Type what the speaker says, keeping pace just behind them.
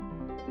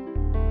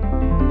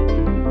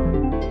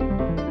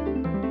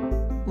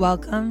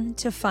Welcome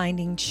to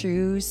Finding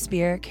True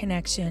Spirit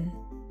Connection.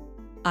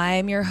 I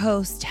am your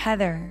host,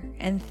 Heather,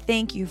 and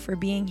thank you for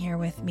being here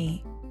with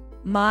me.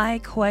 My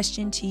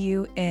question to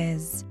you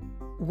is,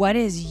 what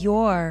is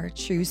your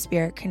true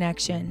spirit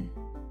connection?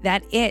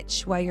 That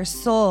itch why your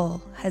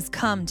soul has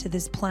come to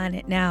this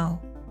planet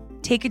now.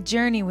 Take a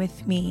journey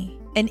with me,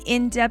 an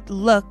in-depth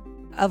look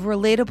of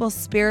relatable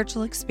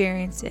spiritual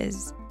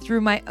experiences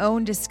through my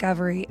own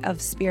discovery of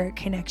spirit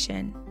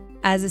connection.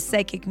 As a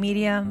psychic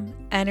medium,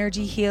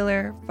 energy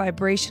healer,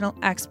 vibrational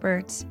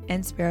expert,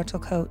 and spiritual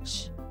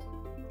coach.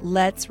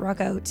 Let's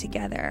rock out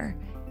together.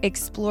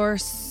 Explore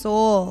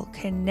soul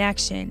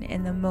connection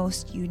in the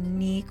most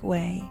unique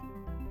way.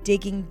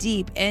 Digging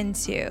deep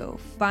into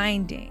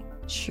finding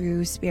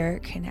true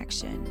spirit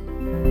connection.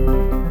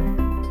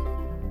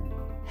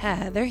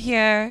 Heather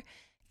here.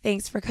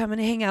 Thanks for coming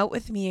to hang out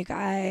with me, you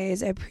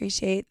guys. I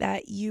appreciate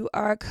that you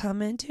are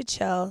coming to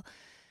chill.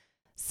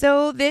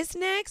 So this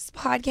next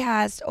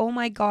podcast, oh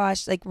my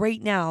gosh, like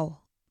right now,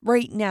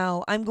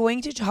 I'm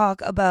going to talk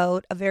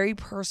about a very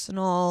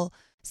personal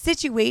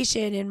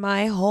situation in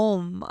my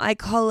home. I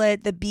call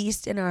it the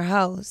beast in our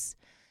house.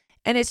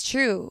 And it's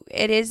true.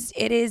 It is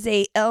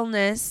a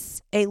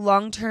illness, a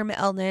long-term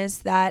illness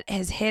that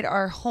has hit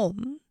our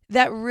home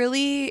that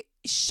really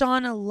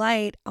shone a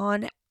light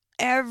on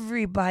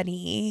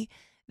everybody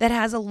that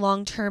has a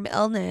long-term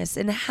illness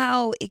and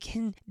how it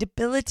can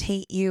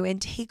debilitate you and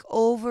take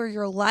over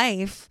your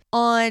life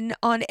on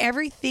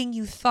everything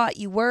you thought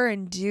you were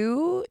and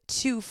do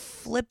to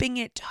flipping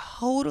it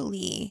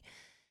totally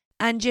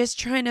and just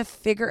trying to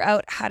figure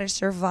out how to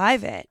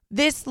survive it.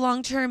 This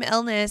long-term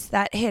illness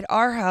that hit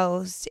our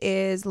house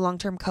is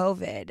long-term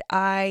COVID.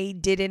 I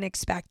didn't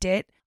expect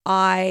it.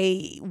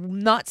 I'm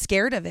not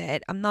scared of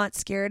it. I'm not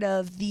scared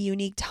of the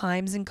unique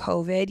times in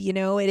COVID. You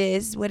know, it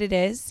is what it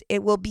is.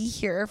 It will be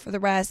here for the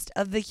rest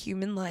of the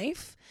human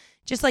life,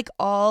 just like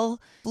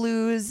all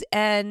flus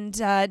and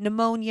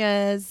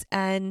pneumonias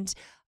and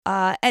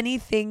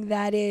anything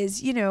that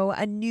is, you know,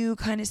 a new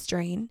kind of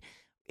strain.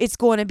 It's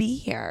going to be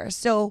here.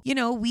 So, you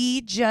know,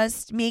 we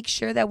just make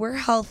sure that we're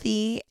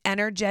healthy,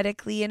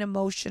 energetically and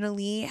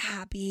emotionally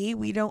happy.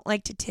 We don't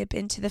like to tip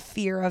into the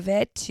fear of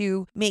it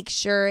to make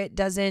sure it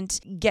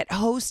doesn't get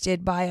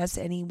hosted by us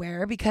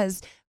anywhere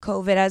because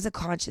COVID has a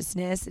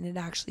consciousness and it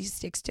actually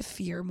sticks to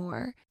fear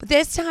more. But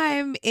this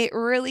time it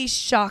really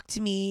shocked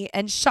me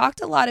and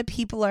shocked a lot of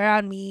people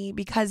around me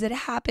because it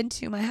happened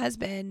to my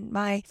husband,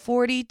 my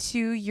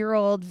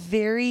 42-year-old,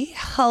 very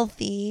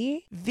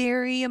healthy,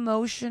 very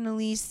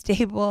emotionally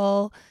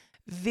stable,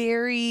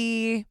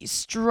 very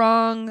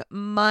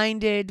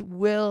strong-minded,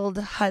 willed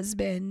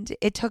husband.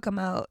 It took him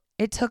out.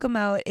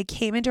 It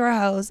came into our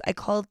house. I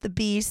call it the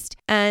beast.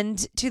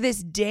 And to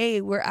this day,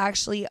 we're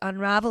actually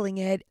unraveling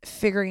it,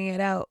 figuring it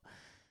out.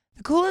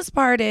 The coolest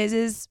part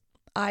is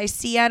I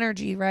see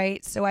energy,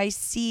 right? So I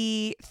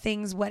see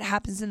things, what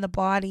happens in the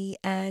body.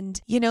 And,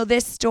 you know,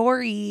 this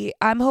story,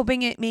 I'm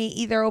hoping it may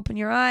either open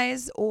your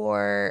eyes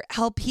or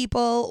help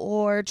people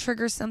or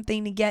trigger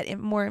something to get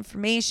more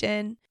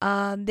information.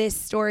 This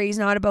story is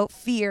not about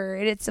fear.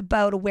 It's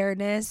about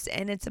awareness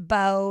and it's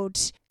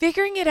about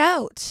figuring it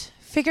out.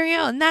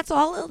 And that's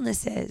all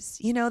illness is.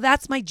 You know,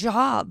 that's my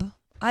job.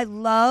 I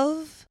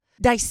love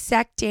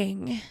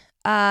dissecting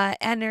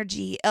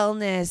energy,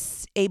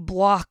 illness, a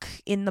block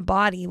in the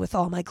body with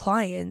all my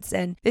clients.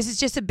 And this is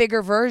just a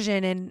bigger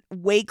version and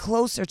way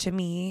closer to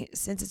me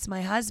since it's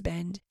my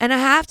husband. And I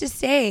have to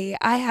say,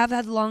 I have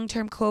had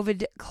long-term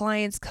COVID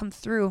clients come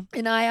through.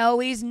 And I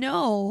always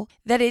know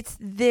that it's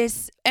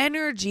this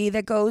energy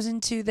that goes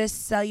into this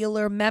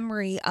cellular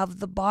memory of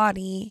the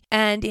body.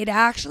 And it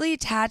actually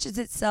attaches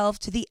itself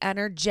to the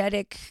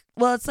energetic.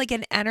 Well, it's like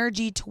an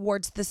energy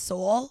towards the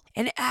soul.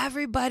 And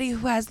everybody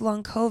who has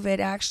long COVID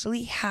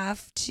actually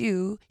have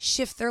to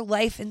shift their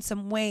life in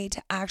some way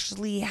to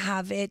actually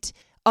have it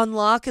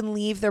unlock and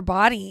leave their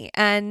body.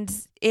 And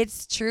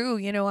it's true.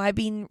 You know, I've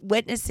been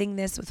witnessing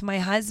this with my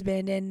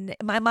husband and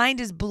my mind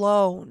is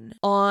blown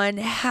on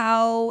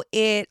how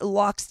it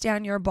locks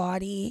down your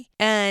body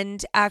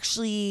and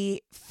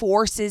actually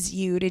forces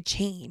you to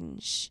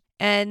change.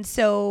 And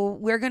so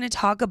we're going to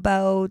talk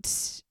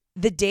about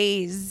the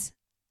days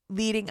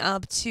leading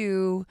up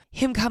to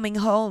him coming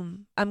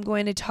home. I'm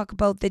going to talk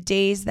about the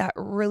days that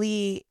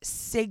really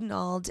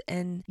signaled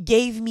and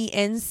gave me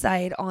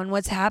insight on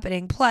what's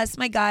happening. Plus,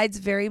 my guides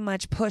very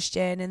much pushed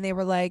in and they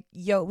were like,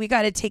 yo, we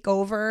got to take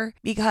over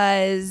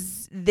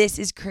because this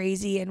is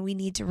crazy and we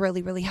need to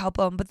really, really help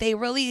him. But they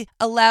really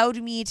allowed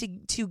me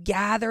to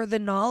gather the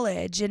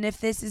knowledge. And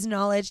if this is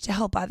knowledge to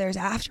help others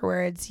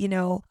afterwards, you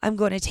know, I'm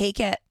going to take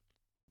it.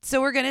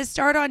 So we're going to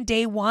start on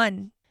day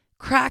one.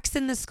 Cracks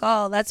in the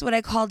skull. That's what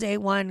I call day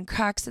one,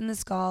 cracks in the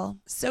skull.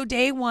 So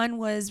day one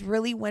was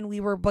really when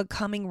we were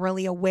becoming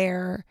really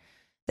aware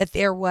that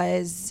there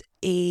was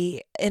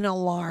an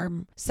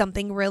alarm,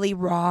 something really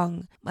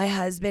wrong. My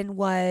husband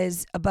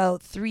was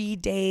about 3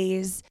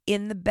 days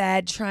in the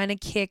bed trying to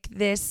kick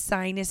this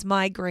sinus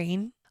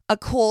migraine. A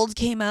cold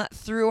came out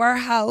through our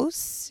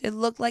house. It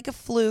looked like a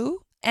flu.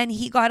 and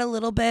he got a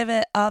little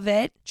bit of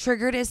it,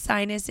 triggered his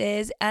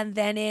sinuses, and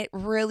then it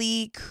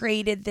really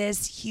created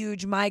this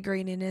huge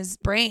migraine in his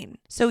brain.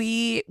 So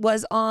he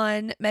was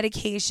on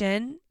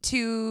medication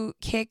to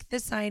kick the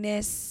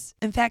sinus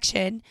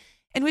infection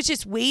and was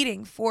just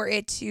waiting for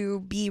it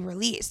to be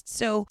released.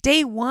 So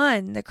day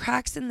one, the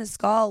cracks in the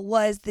skull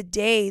was the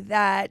day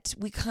that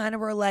we kind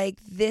of were like,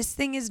 this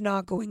thing is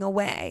not going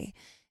away.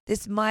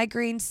 This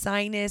migraine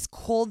sinus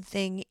cold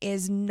thing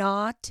is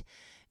not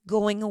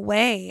going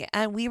away.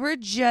 And we were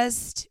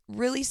just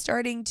really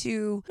starting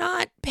to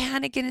not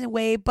panic in a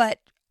way, but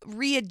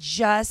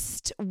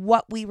readjust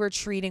what we were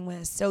treating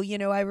with. So,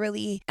 I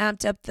really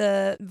amped up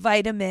the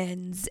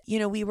vitamins.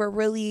 We were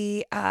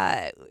really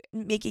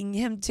making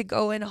him to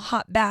go in a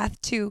hot bath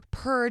to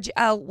purge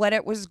out what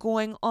it was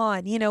going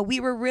on. We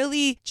were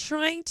really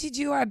trying to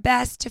do our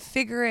best to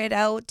figure it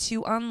out,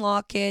 to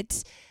unlock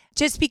it.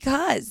 Just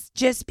because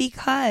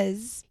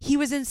he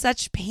was in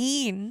such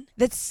pain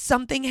that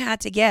something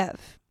had to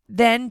give.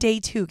 Then day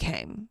 2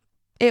 came.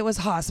 It was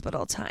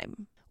hospital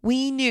time.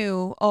 We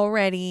knew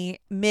already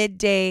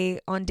midday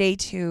on day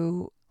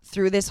 2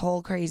 through this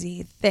whole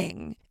crazy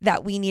thing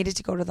that we needed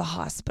to go to the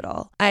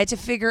hospital. I had to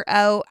figure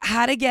out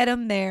how to get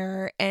him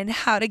there and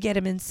how to get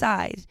him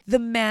inside. The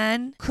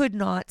man could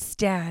not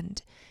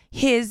stand.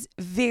 His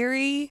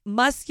very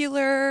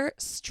muscular,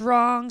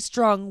 strong-willed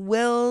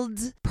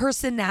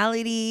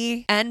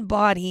personality and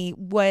body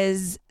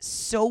was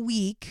so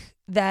weak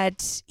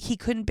that he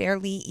couldn't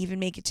barely even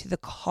make it to the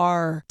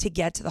car to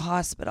get to the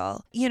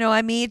hospital.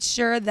 I made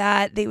sure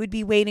that they would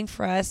be waiting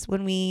for us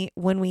when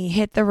we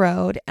hit the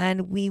road,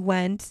 and we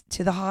went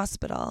to the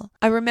hospital.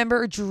 I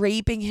remember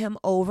draping him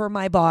over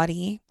my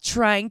body,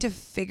 trying to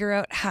figure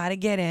out how to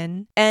get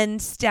in,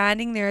 and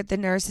standing there at the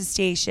nurse's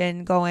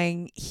station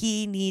going,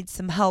 he needs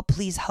some help,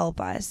 please help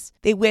us.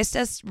 They whisked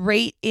us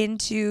right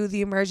into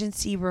the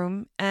emergency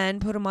room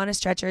and put him on a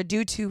stretcher.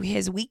 Due to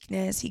his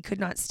weakness, he could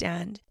not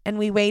stand. And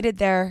we waited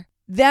there.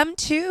 Them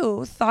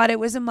too thought it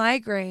was a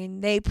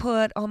migraine. They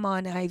put him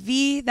on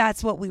IV.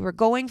 That's what we were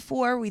going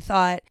for. We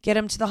thought, get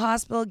him to the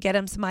hospital, get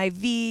him some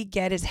IV,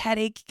 get his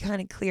headache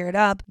kind of cleared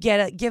up,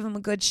 give him a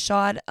good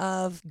shot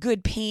of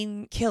good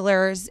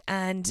painkillers,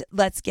 and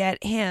let's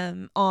get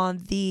him on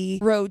the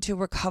road to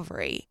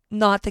recovery.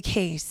 Not the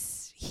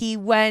case. He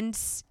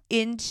went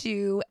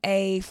into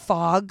a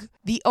fog.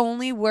 The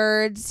only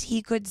words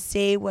he could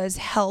say was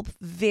help,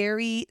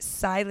 very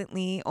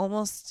silently,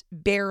 almost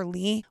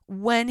barely,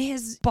 when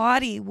his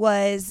body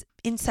was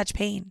in such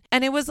pain.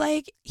 And it was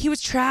like he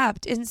was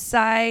trapped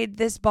inside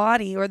this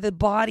body, or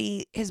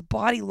his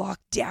body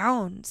locked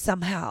down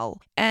somehow.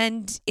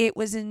 And it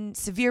was in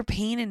severe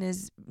pain in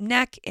his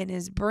neck, in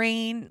his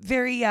brain,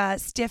 very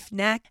stiff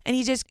neck, and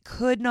he just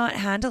could not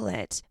handle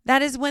it.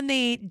 That is when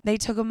they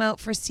took him out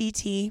for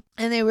CT,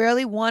 and they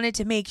really wanted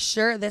to make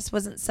sure this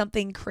wasn't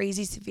something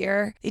crazy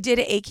severe. They did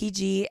an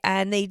EKG,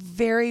 and they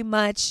very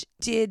much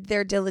did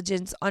their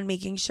diligence on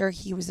making sure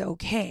he was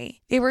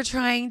okay. They were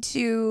trying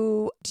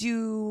to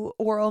do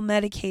oral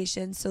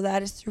medication, so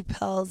that is through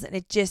pills, and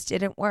it just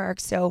didn't work.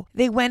 So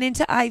they went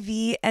into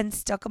IV and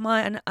stuck him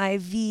on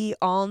IV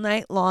all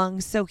night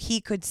long so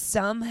he could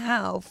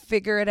somehow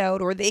figure it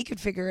out, or they could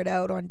figure it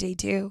out on day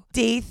 2.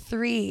 Day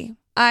 3,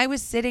 I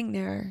was sitting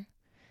there,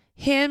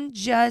 him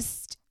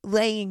just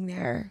laying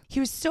there.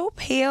 He was so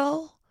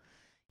pale.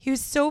 He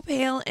was so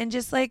pale and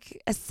just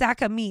like a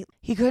sack of meat.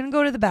 He couldn't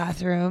go to the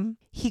bathroom.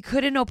 He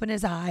couldn't open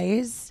his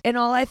eyes. And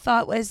all I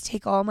thought was,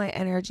 take all my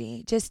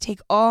energy. Just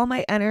take all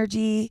my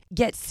energy.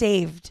 Get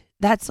saved.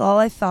 That's all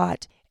I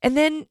thought. And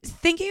then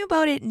thinking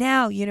about it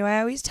now, I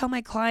always tell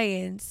my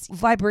clients,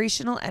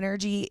 vibrational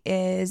energy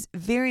is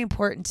very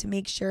important to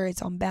make sure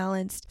it's on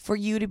balance for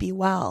you to be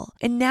well.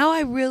 And now I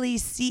really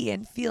see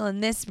and feel,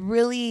 and this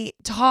really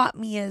taught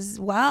me as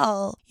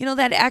well,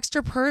 that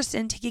extra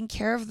person taking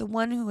care of the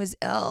one who is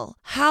ill,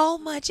 how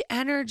much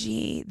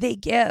energy they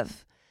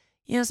give,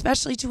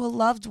 especially to a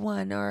loved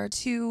one or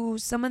to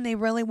someone they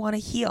really want to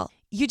heal.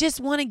 You just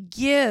want to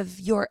give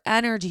your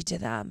energy to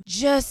them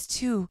just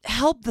to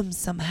help them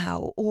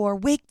somehow or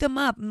wake them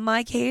up. In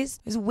my case,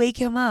 it was wake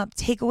him up,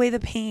 take away the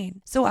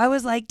pain. So I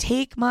was like,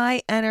 take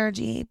my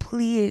energy,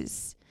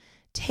 please.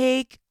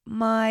 Take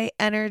my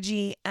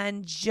energy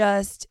and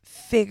just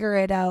figure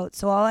it out.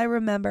 So all I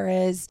remember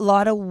is a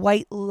lot of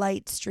white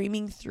light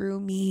streaming through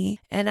me.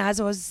 And as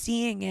I was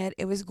seeing it,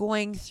 it was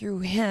going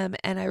through him.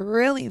 And I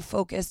really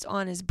focused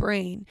on his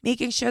brain,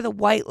 making sure the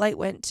white light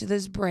went to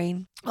his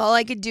brain. All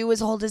I could do was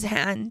hold his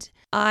hand.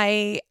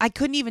 I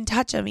couldn't even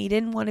touch him. He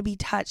didn't want to be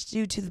touched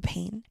due to the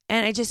pain.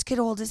 And I just could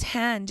hold his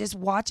hand, just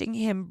watching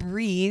him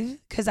breathe,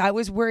 because I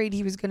was worried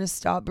he was going to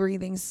stop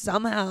breathing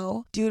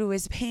somehow due to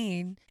his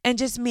pain, and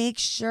just make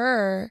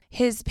sure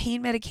his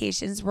pain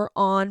medications were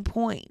on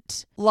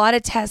point. A lot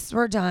of tests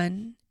were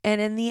done. And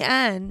in the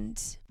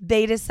end,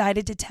 they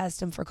decided to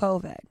test him for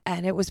COVID,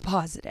 and it was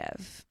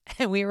positive.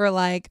 And we were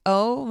like,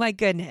 oh my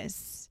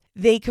goodness.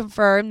 They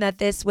confirmed that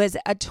this was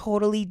a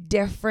totally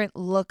different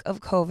look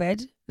of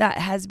COVID that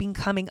has been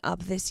coming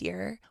up this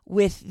year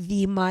with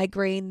the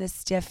migraine, the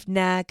stiff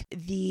neck,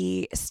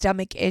 the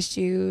stomach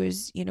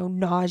issues,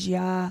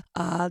 nausea,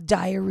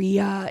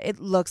 diarrhea. It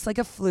looks like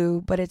a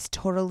flu, but it's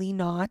totally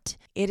not.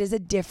 It is a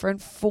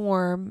different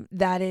form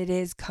that it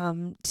has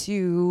come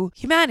to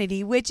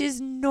humanity, which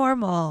is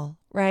normal.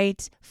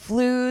 Right?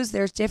 Flus,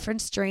 there's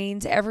different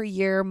strains every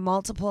year,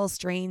 multiple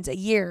strains a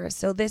year.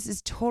 So this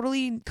is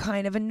totally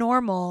kind of a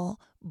normal,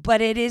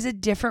 but it is a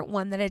different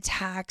one that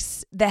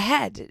attacks the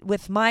head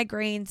with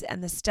migraines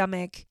and the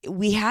stomach.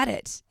 We had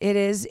it.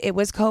 It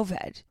was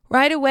COVID.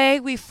 Right away,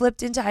 we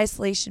flipped into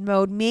isolation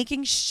mode,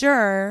 making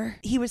sure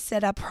he was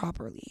set up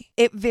properly.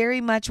 It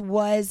very much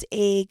was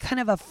a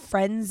kind of a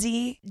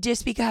frenzy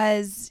just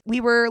because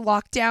we were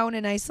locked down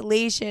in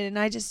isolation. And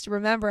I just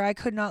remember I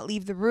could not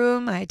leave the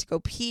room. I had to go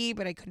pee,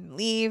 but I couldn't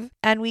leave.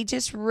 And we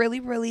just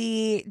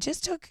really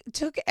just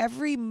took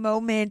every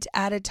moment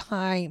at a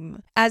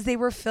time as they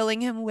were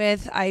filling him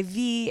with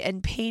IV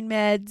and pain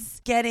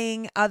meds,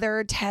 getting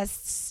other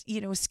tests,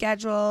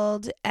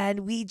 scheduled. And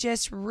we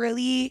just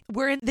really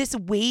were in this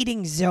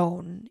waiting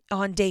zone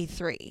on day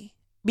 3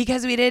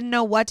 because we didn't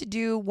know what to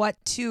do, what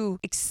to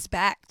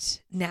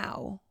expect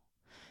now.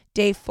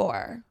 Day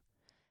 4.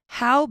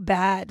 How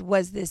bad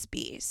was this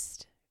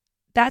beast?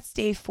 That's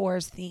day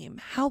 4's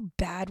theme. How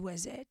bad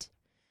was it?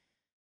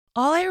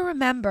 All I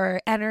remember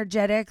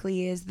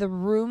energetically is the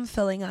room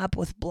filling up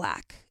with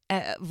black.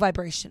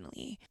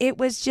 Vibrationally. It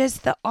was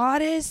just the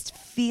oddest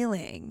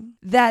feeling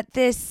that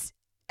this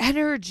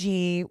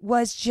energy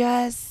was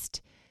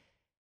just,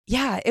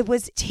 it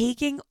was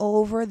taking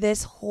over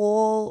this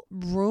whole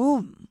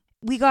room.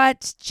 We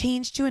got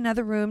changed to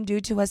another room due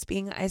to us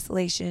being in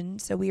isolation.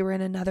 So we were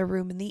in another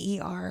room in the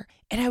ER.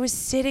 And I was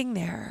sitting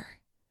there.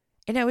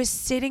 And I was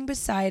sitting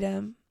beside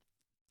him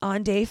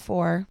on day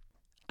 4.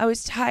 I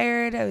was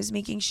tired. I was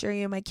making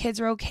sure, my kids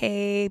were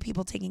okay,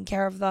 people taking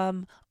care of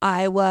them.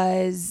 I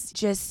was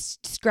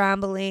just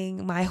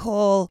scrambling. My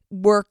whole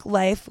work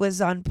life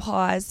was on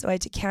pause, so I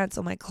had to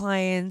cancel my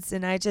clients,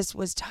 and I just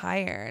was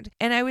tired.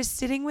 And I was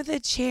sitting with a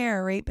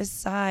chair right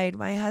beside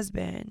my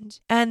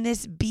husband, and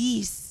this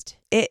beast,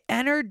 it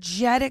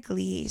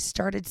energetically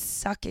started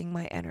sucking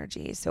my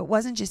energy. So it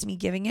wasn't just me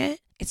giving it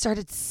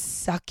started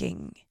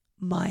sucking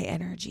my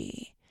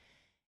energy.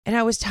 And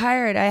I was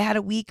tired. I had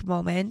a weak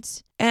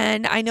moment.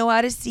 And I know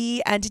how to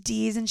see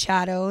entities and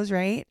shadows,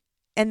 right?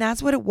 And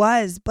that's what it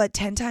was, but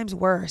 10 times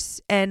worse.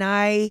 And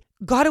I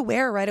got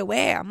aware right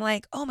away. I'm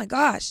like, oh my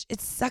gosh,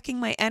 it's sucking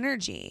my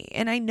energy.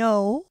 And I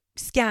know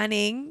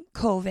scanning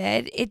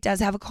COVID, it does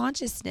have a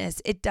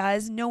consciousness. It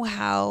does know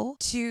how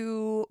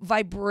to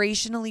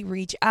vibrationally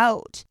reach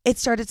out. It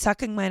started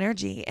sucking my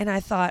energy. And I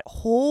thought,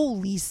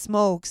 holy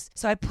smokes.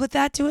 So I put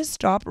that to a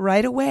stop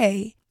right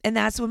away. And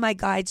that's when my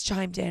guides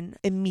chimed in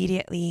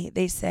immediately.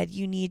 They said,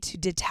 you need to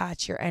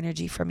detach your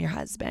energy from your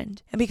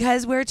husband. And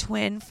because we're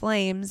twin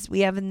flames, we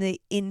have the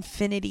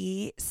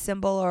infinity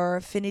symbol or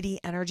affinity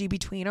energy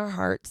between our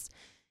hearts.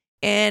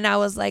 And I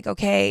was like,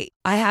 okay,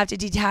 I have to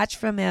detach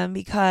from him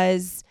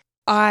because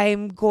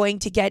I'm going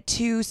to get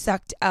too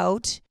sucked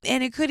out.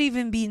 And it could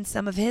even be in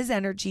some of his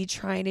energy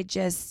trying to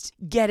just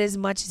get as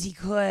much as he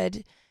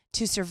could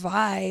to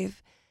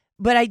survive.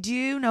 But I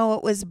do know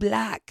it was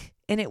black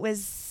and it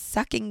was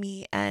sucking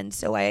me. And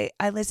so I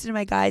listened to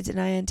my guides and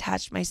I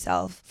attached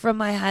myself from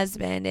my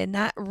husband. And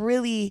that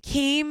really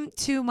came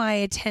to my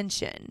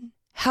attention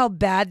how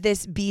bad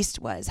this beast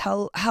was,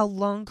 how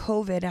long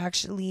COVID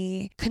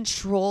actually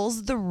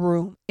controls the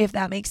room, if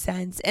that makes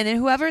sense. And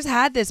whoever's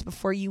had this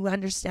before, you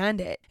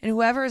understand it. And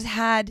whoever's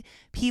had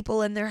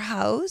people in their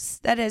house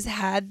that has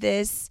had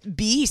this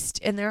beast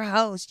in their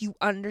house, you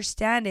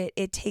understand it.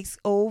 It takes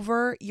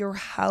over your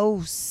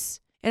house.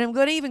 And I'm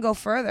going to even go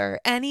further.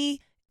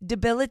 Any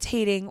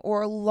debilitating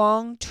or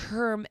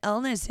long-term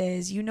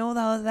illnesses, you know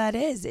how that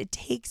is. It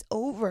takes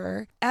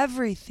over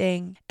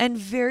everything and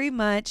very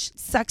much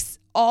sucks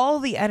all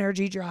the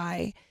energy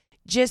dry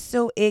just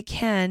so it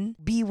can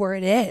be where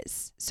it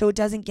is. So it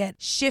doesn't get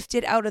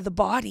shifted out of the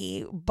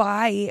body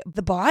by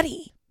the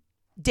body.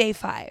 Day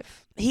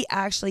 5, he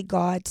actually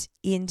got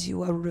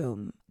into a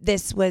room.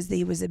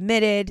 He was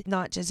admitted,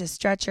 not just a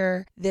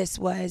stretcher.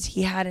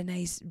 He had a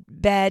nice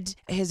bed,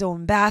 his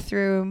own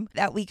bathroom,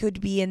 that we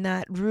could be in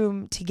that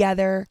room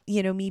together.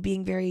 Me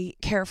being very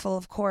careful,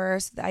 of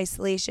course, the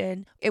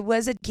isolation. It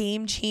was a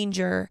game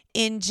changer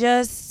in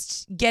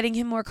just getting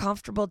him more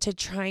comfortable to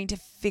trying to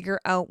figure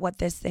out what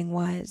this thing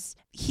was.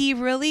 He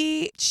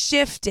really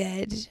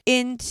shifted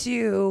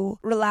into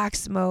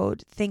relax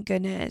mode, thank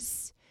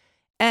goodness.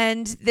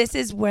 And this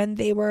is when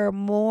they were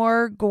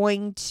more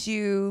going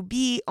to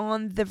be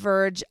on the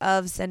verge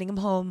of sending him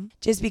home,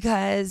 just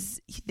because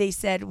they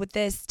said with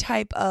this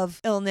type of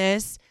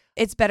illness,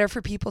 it's better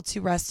for people to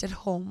rest at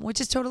home,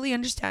 which is totally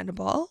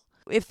understandable.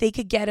 If they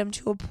could get him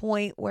to a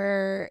point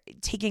where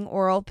taking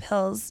oral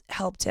pills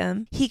helped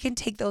him, he can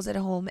take those at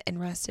home and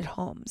rest at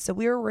home. So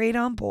we were right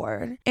on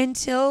board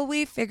until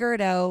we figured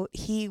out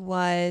he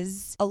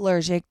was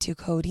allergic to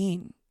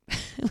codeine.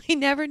 We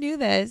never knew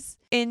this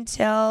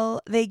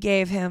until they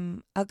gave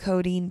him a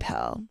codeine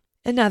pill.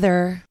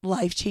 another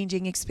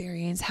life-changing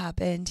experience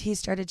happened. He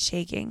started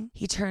shaking.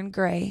 He turned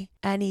gray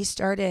and he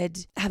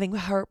started having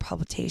heart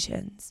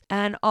palpitations.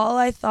 And all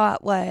I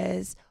thought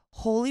was,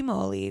 holy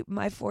moly,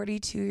 my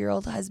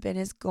 42-year-old husband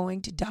is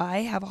going to die,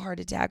 have a heart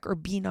attack, or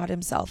be not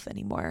himself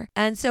anymore.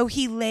 And so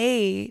he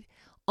laid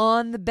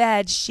on the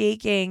bed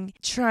shaking,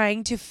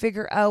 trying to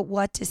figure out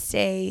what to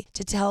say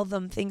to tell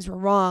them things were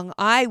wrong.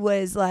 I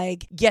was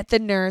like, get the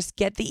nurse,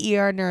 get the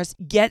ER nurse,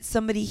 get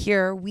somebody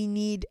here. We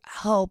need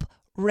help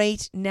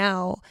right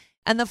now.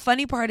 And the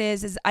funny part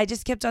is I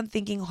just kept on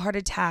thinking heart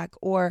attack,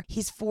 or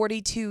he's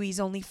 42, he's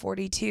only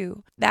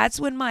 42. That's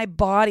when my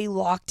body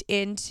locked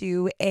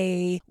into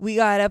we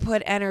gotta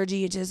put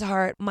energy into his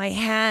heart. My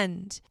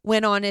hand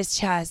went on his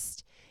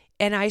chest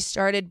and I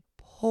started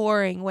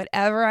pouring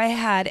whatever I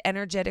had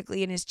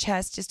energetically in his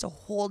chest just to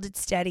hold it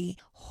steady,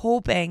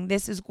 hoping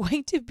this is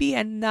going to be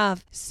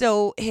enough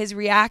so his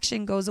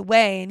reaction goes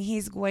away and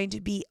he's going to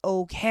be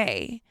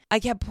okay. I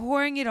kept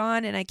pouring it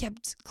on and I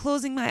kept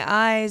closing my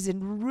eyes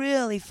and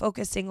really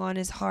focusing on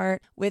his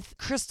heart with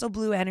crystal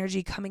blue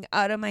energy coming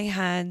out of my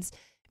hands,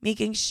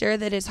 making sure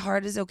that his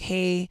heart is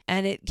okay.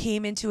 And it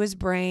came into his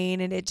brain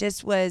and it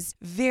just was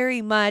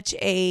very much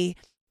a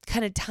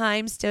kind of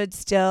time stood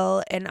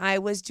still, and I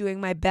was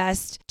doing my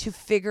best to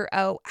figure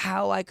out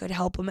how I could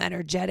help him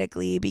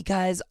energetically,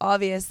 because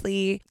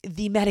obviously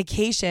the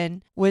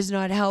medication was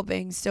not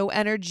helping. So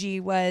energy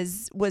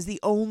was the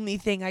only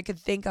thing I could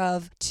think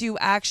of to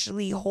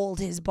actually hold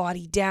his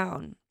body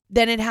down.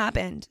 Then it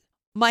happened.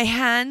 My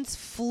hands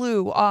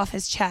flew off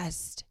his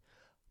chest.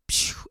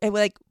 It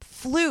like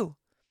flew.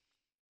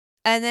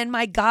 And then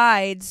my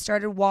guides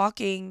started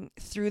walking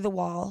through the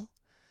wall.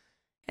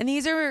 And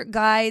these are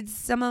guides,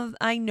 some of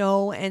I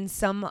know and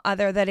some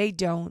other that I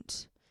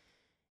don't.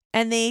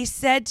 And they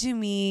said to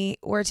me,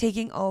 we're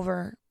taking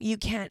over. You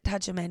can't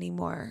touch him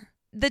anymore.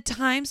 The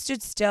time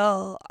stood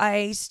still.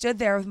 I stood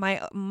there with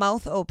my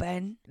mouth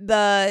open.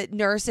 The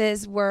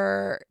nurses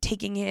were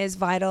taking his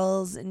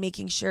vitals and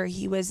making sure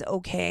he was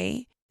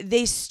okay.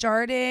 They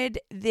started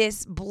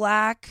this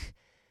black,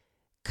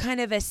 kind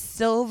of a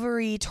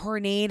silvery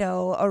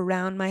tornado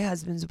around my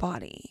husband's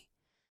body.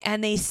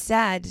 And they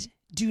said,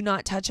 do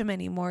not touch him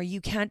anymore.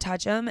 You can't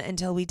touch him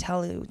until we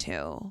tell you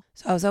to.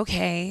 So I was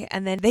okay.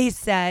 And then they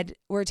said,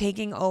 we're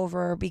taking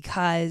over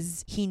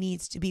because he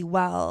needs to be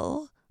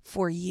well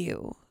for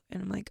you.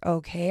 And I'm like,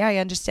 okay, I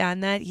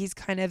understand that. He's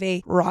kind of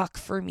a rock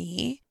for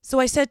me. So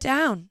I sat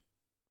down.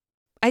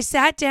 I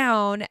sat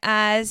down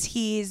as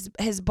his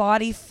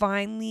body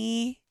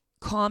finally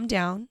calmed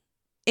down.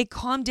 It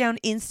calmed down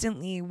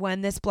instantly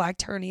when this black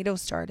tornado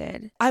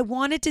started. I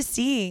wanted to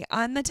see.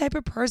 I'm the type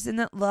of person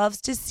that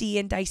loves to see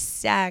and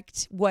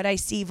dissect what I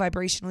see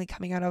vibrationally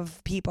coming out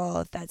of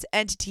people. If that's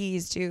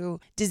entities to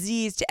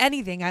disease to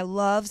anything, I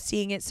love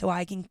seeing it so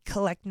I can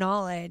collect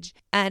knowledge.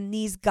 And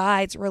these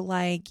guides were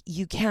like,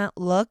 you can't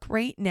look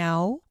right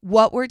now.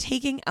 What we're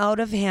taking out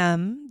of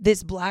him,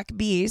 this black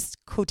beast,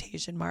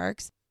 quotation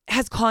marks,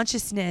 has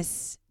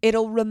consciousness.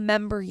 It'll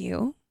remember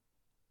you.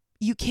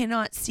 You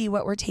cannot see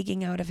what we're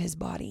taking out of his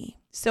body.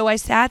 So I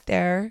sat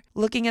there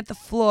looking at the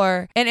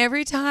floor, and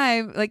every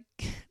time, like,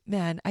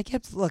 man, I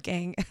kept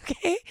looking,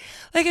 okay?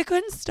 Like I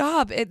couldn't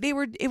stop. It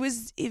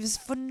was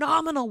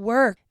phenomenal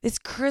work. This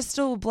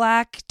crystal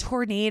black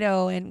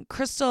tornado, and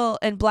crystal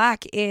and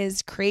black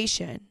is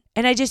creation.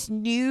 And I just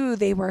knew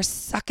they were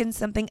sucking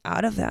something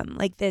out of them,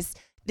 like this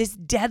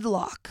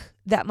deadlock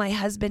that my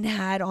husband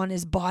had on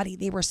his body.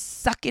 They were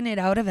sucking it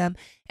out of him.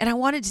 And I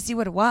wanted to see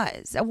what it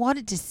was. I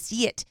wanted to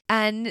see it.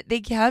 And they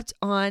kept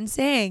on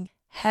saying,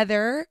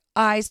 Heather,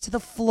 eyes to the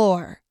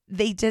floor.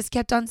 They just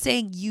kept on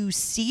saying, you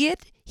see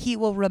it, he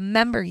will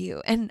remember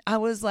you. And I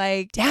was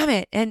like, damn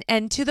it.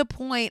 And to the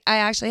point, I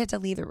actually had to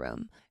leave the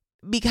room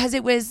because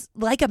it was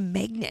like a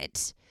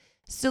magnet.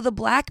 So the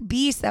black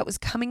beast that was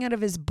coming out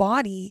of his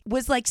body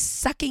was like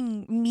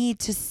sucking me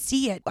to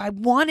see it. I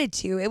wanted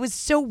to. It was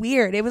so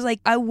weird. It was like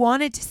I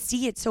wanted to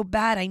see it so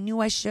bad. I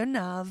knew I shouldn't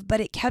have, but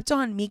it kept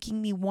on making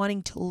me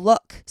wanting to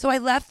look. So I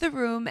left the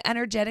room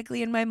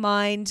energetically in my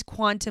mind,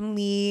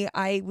 quantumly.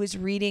 I was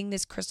reading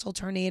this crystal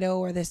tornado,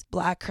 or this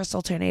black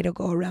crystal tornado,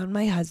 go around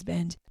my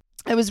husband.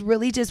 I was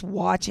really just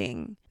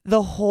watching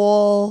the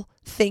whole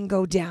thing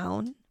go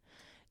down,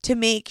 to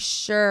make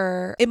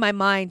sure in my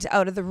mind,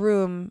 out of the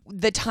room,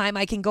 the time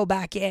I can go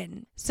back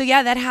in. So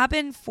yeah, that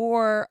happened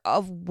for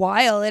a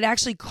while. It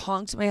actually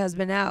conked my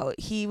husband out.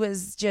 He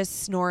was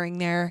just snoring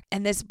there.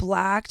 And this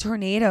black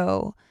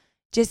tornado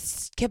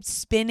just kept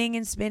spinning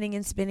and spinning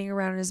and spinning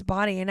around his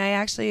body. And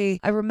I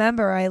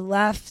remember I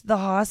left the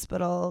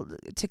hospital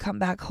to come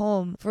back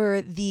home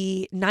for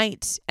the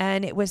night,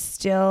 and it was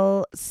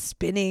still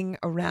spinning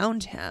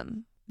around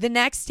him. The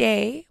next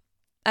day,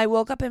 I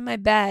woke up in my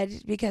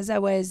bed because I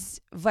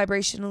was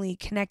vibrationally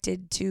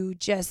connected to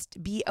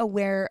just be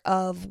aware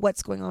of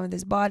what's going on with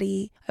his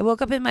body. I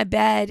woke up in my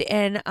bed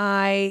and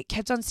I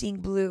kept on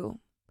seeing blue.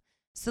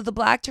 So the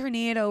black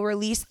tornado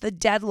released the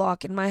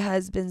deadlock in my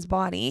husband's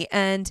body,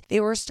 and they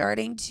were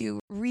starting to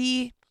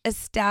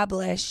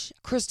establish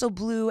crystal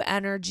blue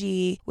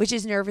energy, which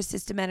is nervous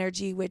system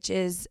energy, which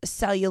is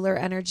cellular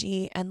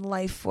energy and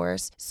life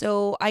force.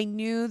 So I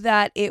knew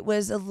that it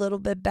was a little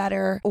bit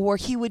better, or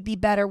he would be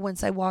better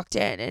once I walked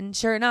in. And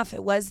sure enough,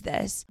 it was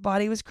this.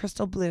 Body was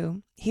crystal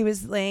blue. He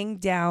was laying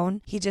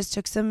down. He just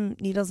took some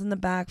needles in the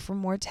back for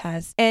more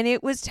tests. And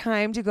it was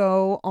time to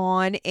go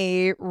on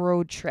a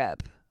road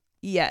trip.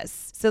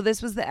 Yes. So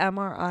this was the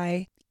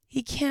MRI.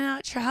 He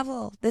cannot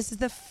travel. This is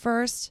the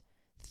first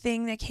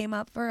thing that came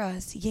up for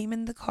us. He came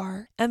in the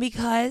car, and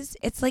because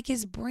it's like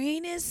his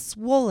brain is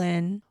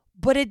swollen,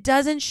 but it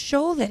doesn't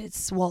show that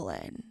it's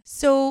swollen,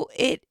 so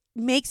it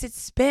makes it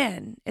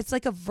spin. It's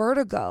like a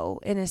vertigo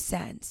in a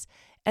sense.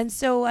 And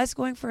so us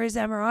going for his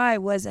MRI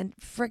was a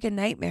freaking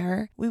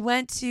nightmare. We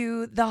went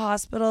to the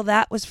hospital.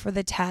 That was for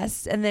the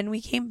tests. And then we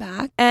came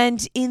back.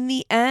 And in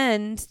the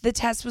end, the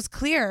test was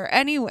clear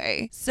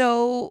anyway.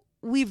 So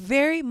we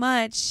very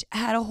much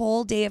had a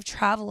whole day of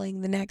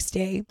traveling the next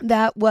day.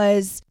 That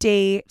was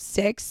day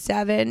 6,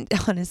 7.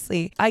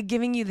 Honestly, I'm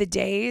giving you the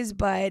days,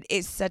 but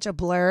it's such a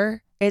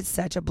blur. It's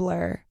such a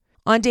blur.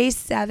 On day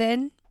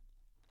 7,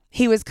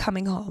 he was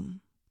coming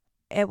home.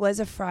 It was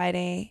a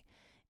Friday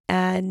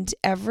and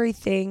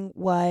everything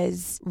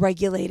was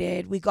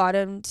regulated. We got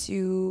him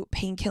to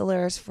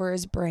painkillers for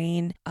his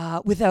brain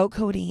without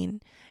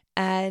codeine.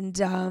 And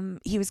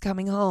he was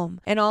coming home.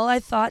 And all I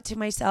thought to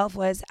myself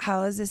was,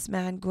 how is this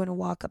man going to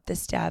walk up the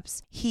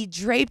steps? He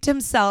draped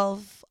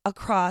himself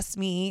across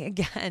me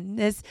again,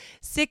 this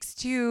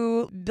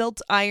 6'2"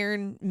 built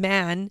iron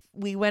man.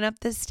 We went up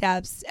the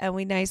steps and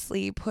we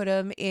nicely put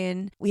him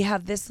in. We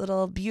have this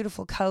little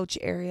beautiful couch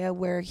area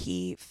where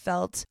he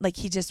felt like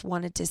he just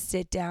wanted to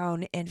sit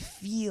down and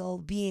feel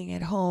being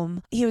at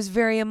home. He was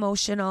very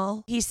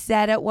emotional. He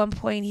said at one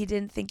point he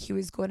didn't think he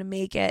was going to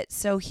make it.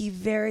 So he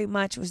very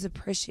much was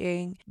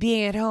appreciating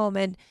being at home.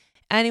 And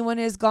anyone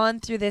who's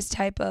gone through this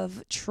type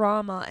of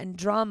trauma and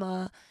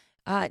drama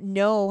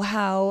know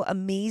how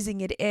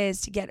amazing it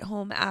is to get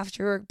home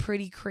after a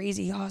pretty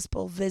crazy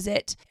hospital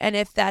visit. And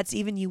if that's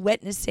even you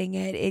witnessing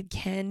it, it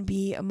can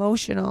be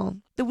emotional.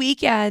 The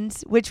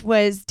weekend, which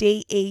was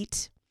day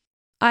 8,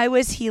 I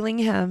was healing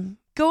him,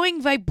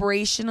 going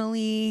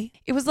vibrationally.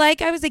 It was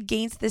like I was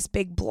against this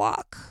big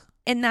block.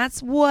 And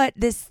that's what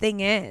this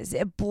thing is.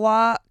 It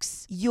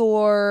blocks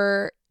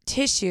your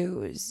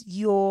tissues,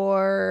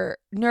 your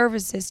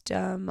nervous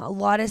system, a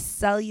lot of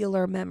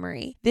cellular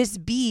memory. This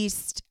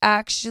beast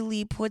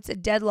actually puts a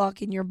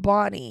deadlock in your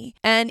body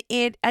and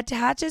it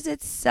attaches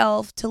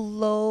itself to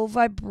low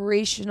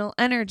vibrational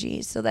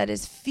energy. So that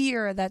is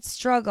fear, that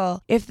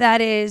struggle. If that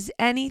is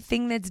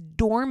anything that's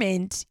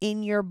dormant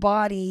in your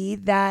body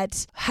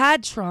that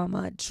had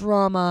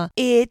trauma,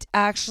 it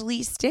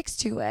actually sticks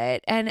to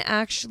it and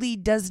actually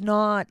does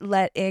not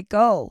let it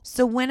go.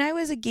 So when I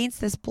was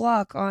against this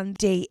block on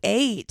day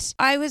 8,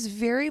 I was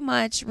very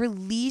much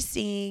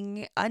releasing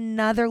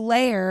another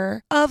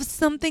layer of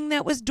something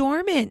that was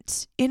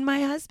dormant in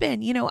my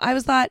husband. You know, I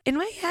was thought in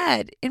my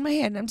head, and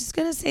I'm just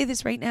going to say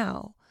this right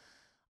now.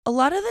 A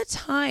lot of the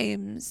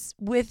times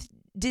with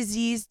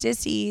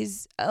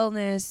disease,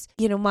 illness,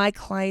 you know, my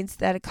clients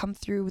that come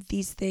through with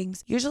these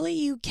things, usually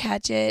you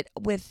catch it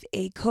with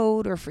a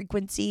code or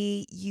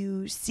frequency,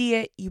 you see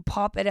it, you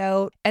pop it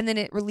out, and then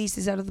it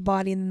releases out of the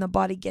body and then the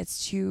body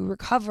gets to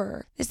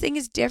recover. This thing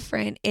is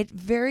different. It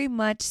very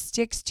much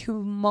sticks to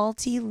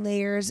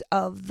multi-layers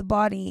of the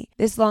body.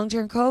 This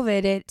long-term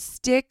COVID, it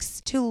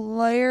sticks to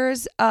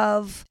layers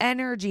of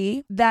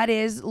energy that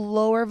is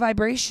lower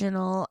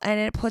vibrational and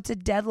it puts a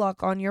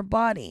deadlock on your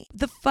body.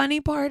 The funny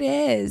part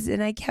is,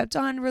 and I kept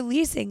on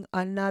releasing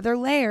another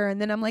layer. And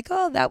then I'm like,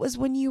 oh, that was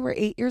when you were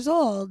 8 years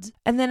old.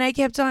 And then I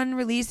kept on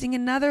releasing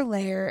another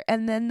layer.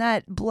 And then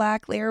that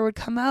black layer would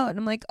come out. And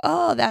I'm like,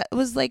 oh, that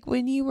was like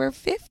when you were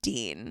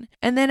 15.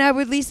 And then I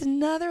would release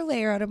another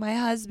layer out of my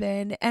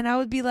husband. And I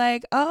would be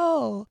like,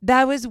 oh,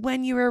 that was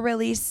when you were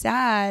really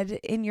sad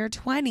in your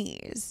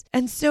 20s.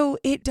 And so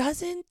it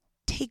doesn't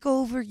take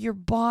over your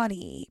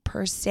body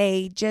per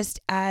se, just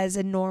as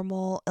a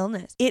normal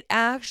illness. It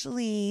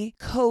actually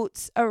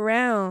coats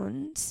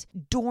around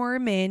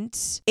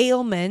dormant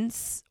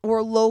ailments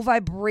or low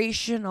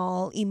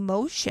vibrational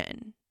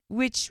emotion,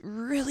 which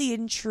really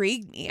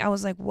intrigued me. I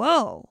was like,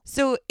 whoa.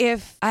 So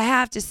if I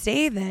have to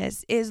say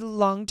this, is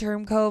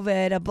long-term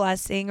COVID a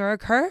blessing or a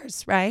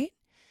curse, right?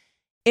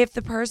 If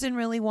the person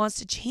really wants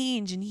to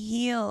change and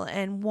heal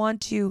and want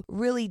to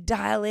really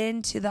dial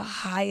into the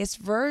highest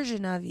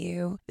version of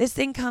you, this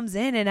thing comes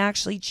in and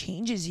actually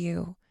changes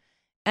you.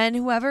 And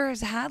whoever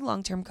has had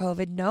long-term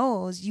COVID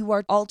knows you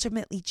are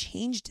ultimately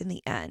changed in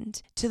the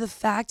end to the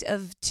fact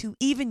of to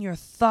even your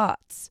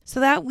thoughts. So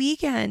that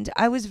weekend,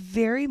 I was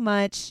very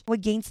much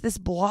against this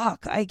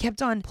block. I kept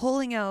on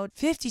pulling out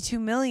 52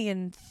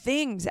 million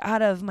things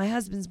out of my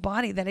husband's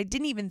body that I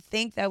didn't even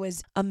think that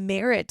was a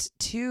merit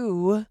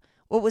to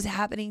what was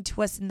happening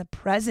to us in the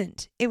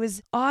present. It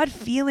was odd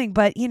feeling,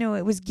 but you know,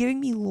 it was giving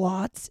me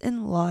lots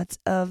and lots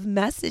of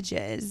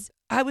messages.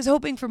 I was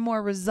hoping for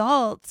more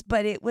results,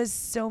 but it was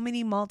so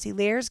many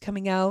multi-layers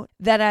coming out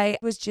that I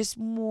was just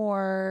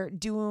more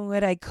doing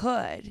what I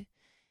could.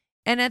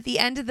 And at the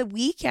end of the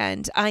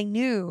weekend, I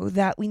knew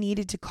that we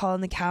needed to call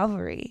in the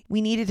cavalry.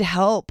 We needed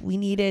help. We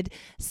needed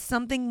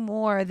something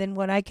more than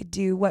what I could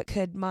do. What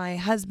could my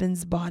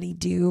husband's body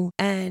do?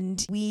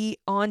 And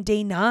on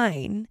day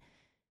 9,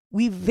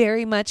 we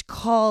very much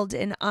called,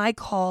 and I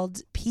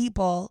called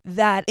people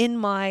that in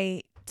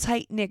my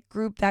tight-knit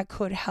group that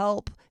could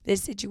help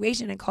this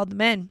situation. I called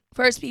them in.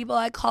 First people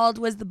I called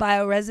was the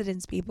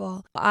bioresidence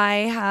people. I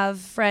have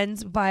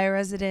friends with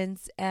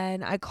bioresidents,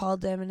 and I called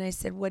them and I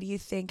said, what do you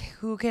think?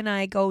 Who can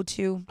I go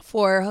to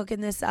for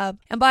hooking this up?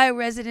 And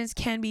bioresidence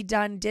can be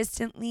done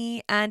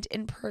distantly and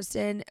in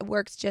person. It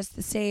works just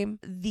the same.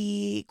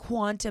 The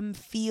quantum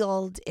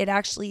field, it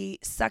actually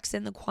sucks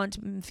in the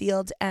quantum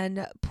field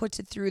and puts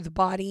it through the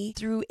body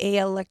through a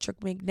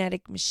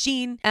electromagnetic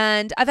machine.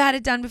 And I've had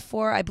it done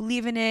before. I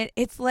believe in it.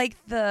 It's like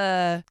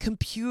the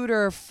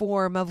computer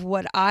form of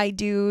what I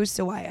do.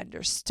 So I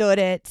understood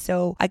it.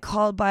 So I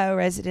called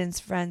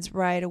bioresidence friends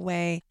right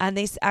away, and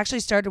they actually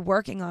started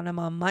working on him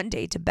on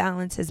Monday to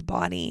balance his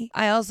body.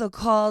 I also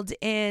called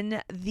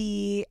in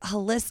the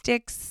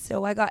holistics.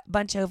 So I got a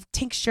bunch of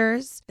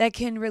tinctures that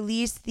can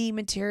release the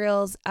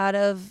materials out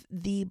of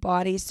the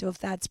body. So if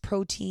that's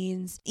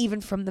proteins,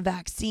 even from the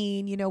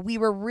vaccine, we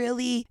were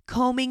really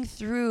combing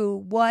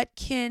through what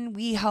can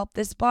we help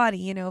this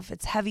body, if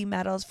it's heavy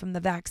metals from the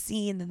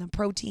vaccine, then the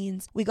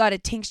proteins, we got a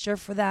tincture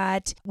for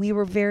that. We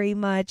were very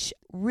much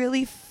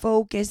really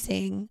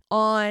focusing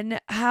on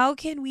how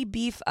can we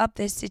beef up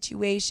this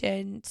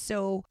situation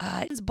so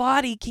his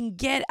body can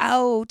get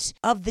out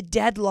of the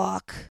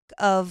deadlock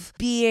of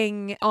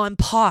being on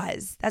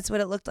pause. That's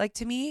what it looked like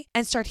to me,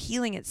 and start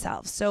healing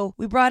itself. So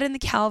we brought in the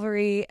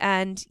cavalry,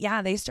 and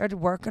they started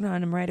working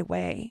on him right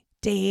away.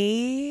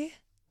 Day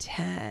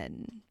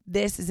 10.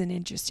 This is an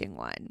interesting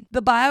one.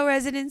 The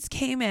bioresidents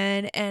came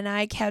in, and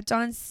I kept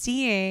on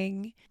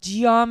seeing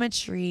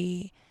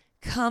geometry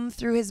come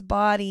through his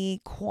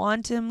body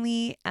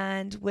quantumly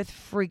and with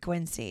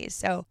frequency.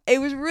 So it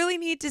was really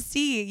neat to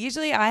see.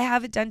 Usually I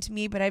have it done to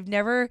me, but I've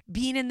never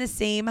been in the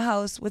same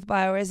house with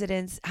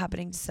bioresidence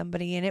happening to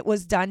somebody, and it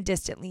was done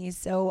distantly.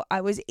 So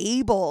I was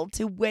able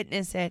to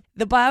witness it.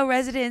 The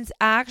bioresidents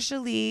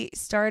actually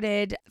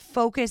started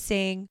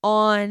focusing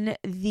on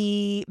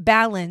the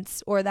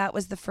balance, or that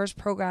was the first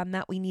program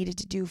that we needed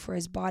to do for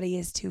his body,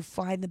 is to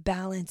find the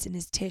balance in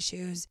his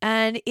tissues.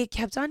 And it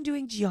kept on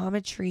doing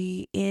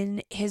geometry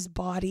in his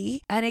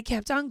body, and it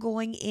kept on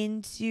going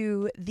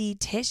into the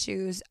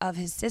tissues of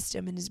his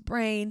system and his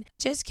brain.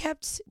 Just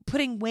kept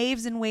putting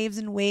waves and waves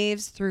and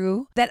waves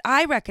through that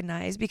I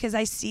recognize because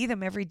I see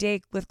them every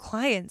day with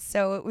clients.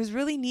 So it was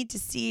really neat to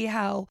see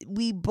how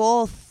we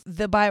both,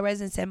 the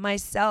bioresidents and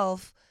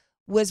myself,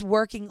 was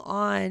working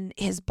on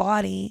his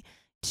body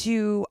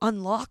to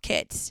unlock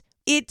it.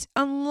 It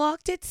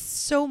unlocked it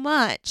so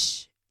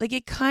much. Like,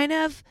 it kind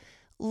of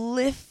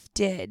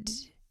lifted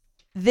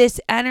this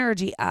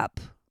energy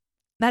up.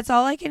 That's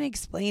all I can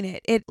explain it.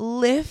 It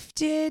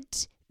lifted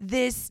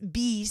this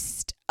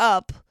beast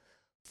up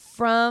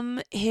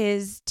from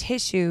his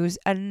tissues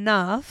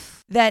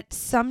enough that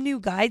some new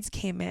guides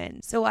came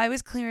in. So I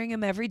was clearing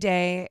him every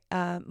day,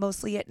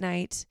 mostly at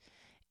night.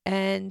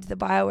 And the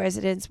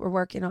bioresidents were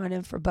working on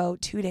him for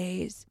about 2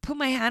 days. Put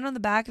my hand on the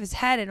back of his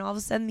head, and all of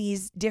a sudden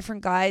these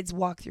different guides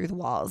walk through the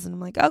walls. And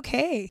I'm like,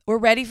 okay, we're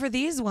ready for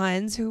these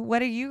ones.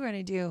 What are you going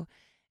to do?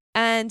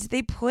 And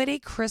they put a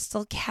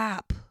crystal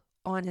cap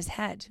on his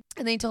head.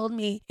 And they told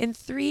me in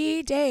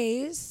 3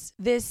 days,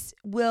 this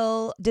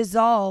will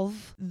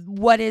dissolve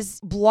what is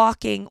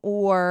blocking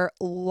or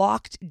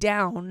locked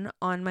down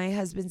on my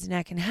husband's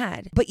neck and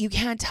head. But you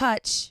can't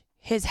touch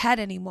his head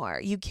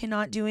anymore. You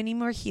cannot do any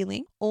more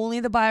healing.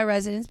 Only the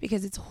bioresonance,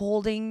 because it's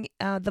holding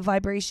the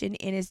vibration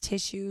in his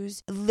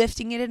tissues,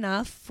 lifting it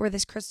enough for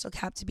this crystal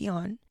cap to be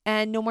on.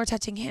 And no more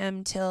touching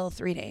him till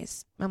 3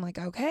 days. I'm like,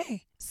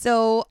 okay.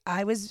 So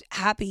I was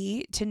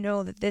happy to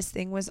know that this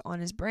thing was on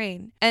his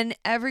brain. And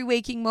every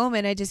waking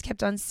moment, I just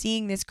kept on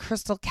seeing this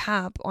crystal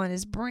cap on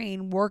his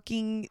brain,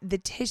 working the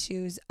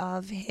tissues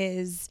of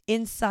his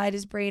inside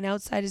his brain,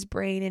 outside his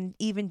brain, and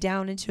even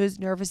down into his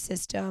nervous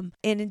system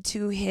and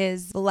into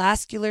his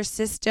vascular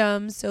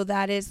system. So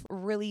that is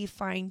really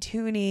fine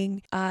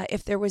tuning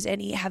if there was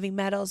any heavy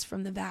metals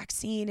from the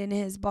vaccine in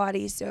his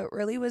body. So it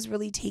really was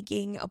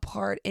taking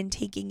apart and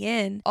taking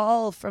in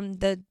all from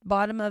the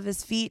bottom of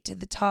his feet to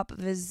the top of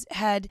his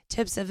head,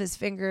 tips of his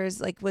fingers,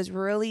 like was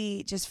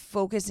really just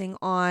focusing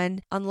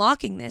on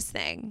unlocking this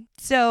thing.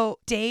 So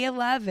day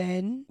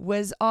 11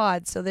 was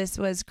odd. So this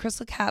was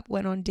crystal cap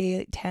went on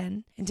day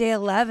 10, and day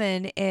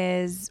 11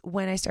 is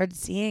when I started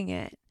seeing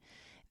it.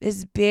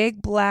 This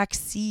big black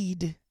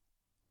seed,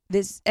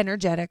 this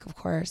energetic, of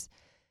course,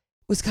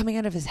 was coming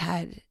out of his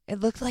head.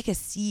 It looked like a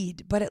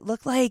seed, but it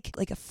looked like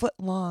a foot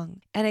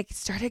long, and it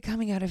started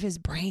coming out of his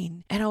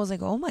brain. And I was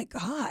like, oh my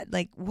God,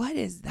 like, what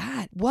is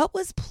that? What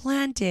was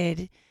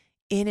planted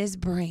in his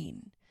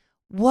brain?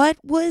 What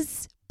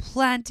was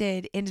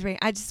planted in his brain.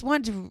 I just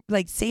wanted to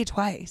like say it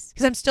twice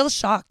because I'm still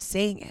shocked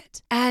saying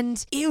it.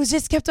 And it was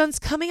just kept on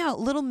coming out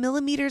little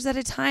millimeters at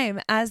a time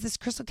as this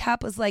crystal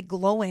cap was like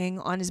glowing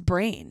on his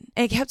brain.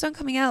 And it kept on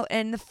coming out.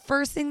 And the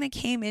first thing that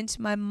came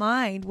into my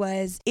mind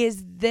was,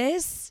 is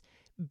this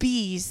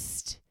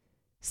beast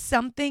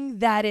something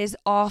that is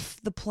off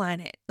the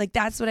planet? Like,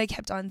 that's what I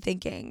kept on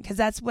thinking, because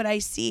that's what I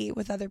see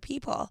with other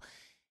people.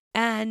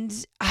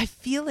 And I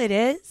feel it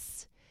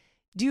is,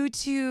 due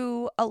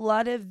to a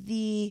lot of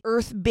the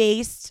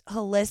earth-based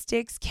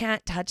holistics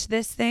can't touch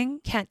this thing,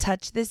 can't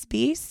touch this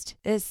beast,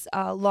 this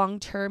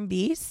long-term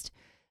beast.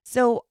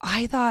 So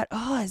I thought,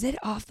 oh, is it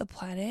off the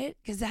planet?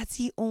 Because that's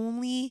the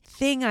only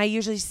thing I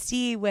usually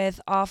see with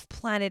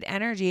off-planet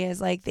energy,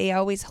 is like they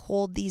always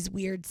hold these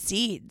weird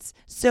seeds.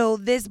 So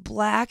this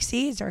black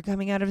seeds are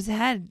coming out of his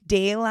head.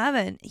 Day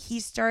 11, he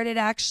started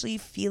actually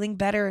feeling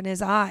better in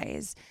his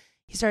eyes.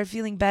 He started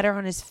feeling better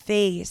on his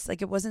face,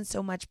 like it wasn't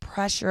so much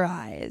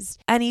pressurized.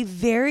 And he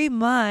very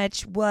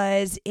much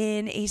was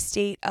in a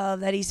state of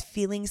that he's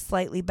feeling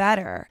slightly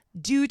better,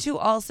 due to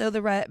also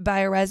the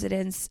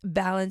bioresonance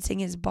balancing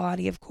his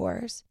body, of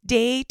course.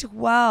 Day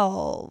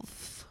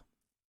 12,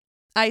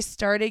 I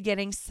started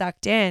getting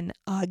sucked in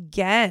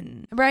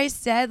again. Remember I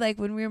said, like,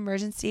 when we were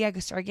emergency, I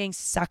started getting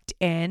sucked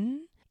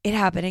in? It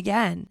happened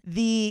again.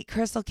 The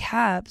crystal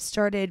cap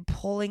started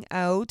pulling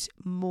out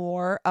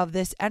more of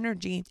this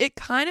energy. It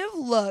kind of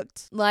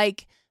looked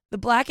like the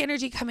black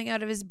energy coming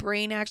out of his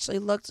brain actually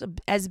looked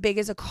as big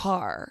as a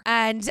car.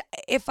 And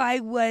if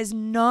I was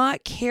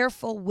not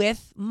careful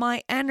with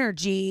my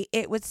energy,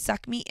 it would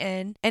suck me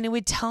in and it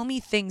would tell me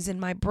things in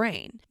my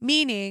brain.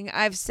 Meaning,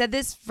 I've said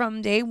this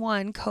from day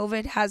one,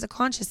 COVID has a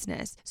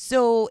consciousness.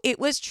 So it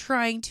was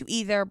trying to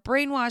either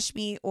brainwash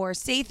me or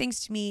say things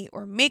to me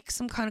or make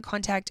some kind of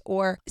contact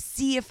or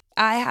see if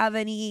I have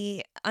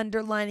any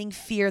underlying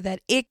fear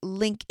that it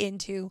link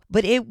into.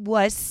 But it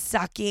was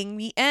sucking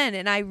me in,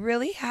 and I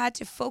really had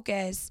to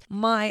focus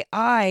my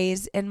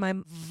eyes and my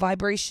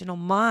vibrational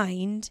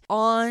mind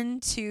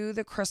onto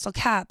the crystal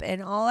cap.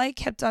 And all I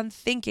kept on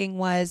thinking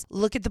was,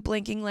 look at the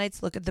blinking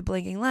lights, look at the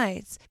blinking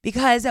lights.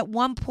 Because at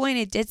one point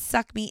it did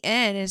suck me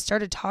in and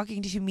started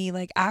talking to me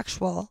like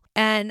actual.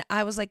 And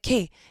I was like,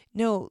 okay,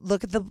 no,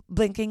 look at the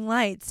blinking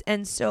lights.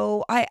 And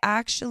so I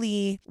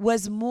actually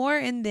was more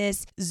in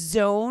this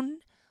zone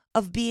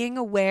of being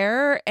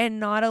aware and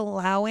not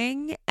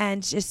allowing,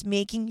 and just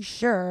making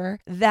sure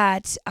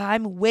that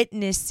I'm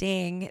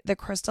witnessing the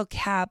crystal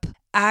cap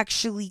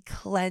actually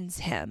cleanse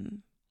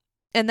him.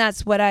 And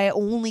that's what I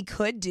only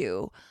could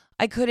do.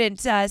 I couldn't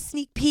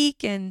sneak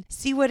peek and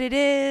see what it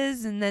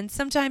is. And then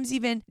sometimes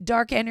even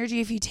dark energy,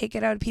 if you take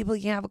it out of people,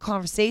 you can have a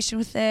conversation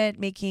with it,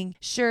 making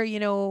sure you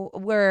know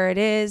where it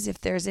is, if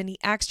there's any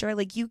extra.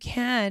 Like, you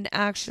can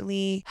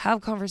actually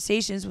have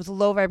conversations with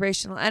low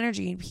vibrational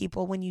energy in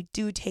people when you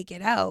do take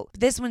it out.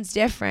 But this one's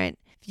different.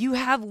 If you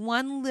have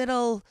one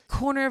little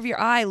corner of your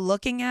eye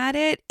looking at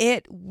it,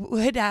 it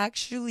would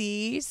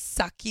actually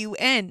suck you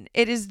in.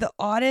 It is the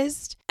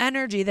oddest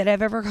energy that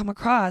I've ever come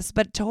across,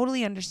 but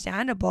totally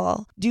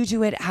understandable due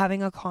to it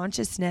having a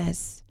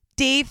consciousness.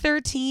 Day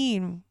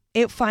 13,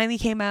 it finally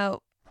came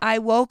out. I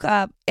woke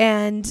up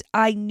and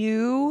I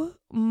knew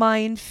my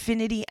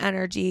infinity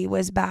energy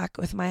was back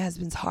with my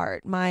husband's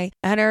heart. My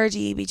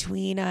energy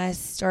between us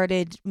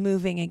started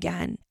moving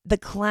again. The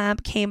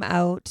clamp came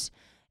out.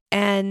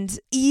 And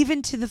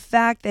even to the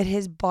fact that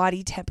his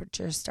body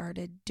temperature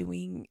started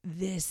doing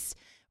this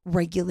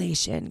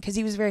regulation, because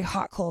he was very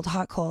hot,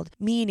 cold,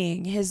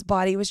 meaning his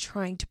body was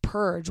trying to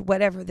purge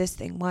whatever this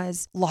thing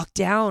was locked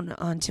down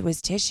onto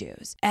his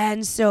tissues.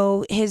 And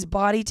so his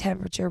body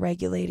temperature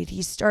regulated.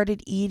 He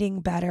started eating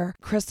better.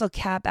 Crystal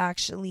cap,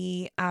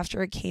 actually,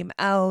 after it came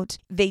out,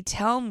 they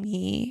tell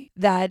me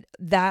that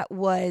that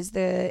was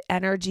the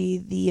energy,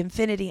 the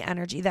infinity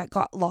energy that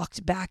got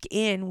locked back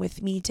in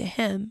with me to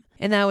him.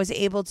 And I was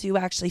able to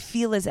actually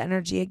feel his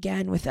energy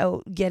again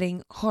without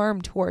getting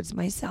harm towards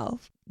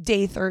myself.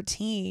 Day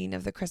 13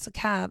 of the crystal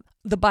cap,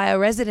 the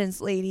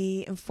bioresonance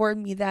lady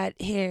informed me that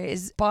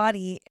his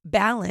body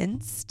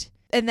balanced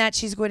and that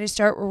she's going to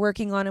start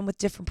working on him with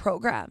different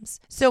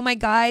programs. So my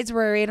guides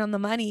were right on the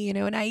money,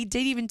 and I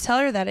did even tell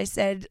her that. I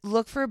said,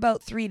 look for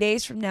about 3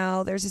 days from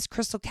now, there's this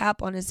crystal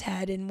cap on his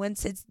head, and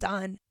once it's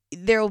done,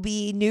 there will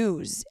be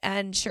news.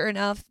 And sure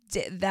enough,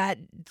 that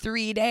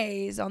 3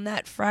 days on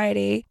that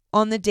Friday,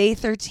 on the day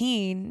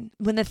 13,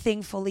 when the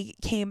thing fully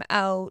came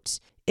out,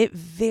 it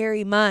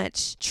very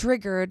much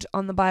triggered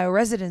on the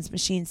bioresonance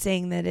machine,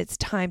 saying that it's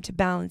time to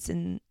balance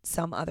in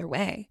some other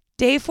way.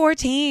 Day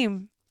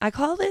 14, I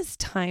call this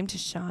time to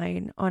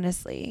shine,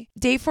 honestly.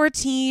 Day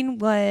 14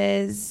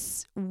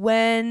 was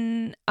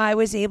when I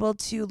was able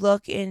to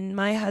look in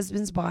my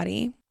husband's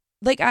body.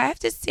 Like, I have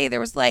to say, there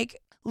was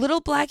like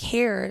little black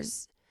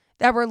hairs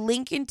that were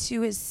linking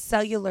to his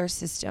cellular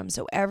system.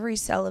 So every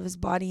cell of his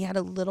body had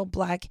a little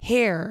black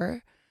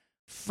hair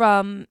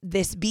from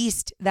this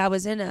beast that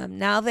was in him.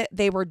 Now that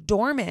they were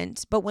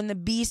dormant, but when the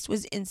beast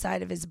was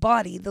inside of his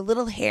body, the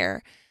little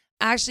hair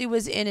actually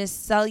was in his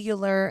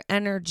cellular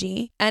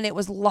energy and it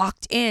was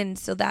locked in.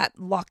 So that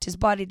locked his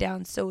body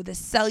down. So the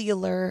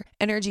cellular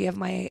energy of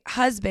my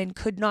husband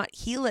could not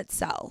heal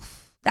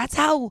itself. That's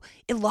how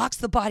it locks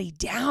the body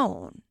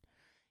down.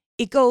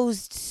 It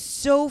goes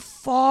so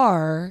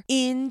far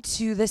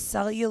into the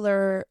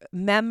cellular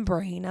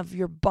membrane of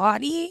your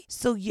body.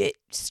 So it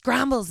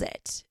scrambles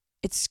it.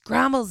 It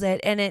scrambles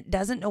it and it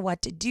doesn't know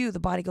what to do. The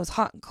body goes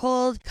hot and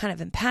cold, kind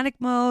of in panic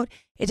mode.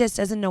 It just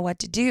doesn't know what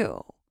to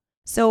do.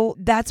 So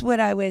that's what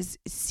I was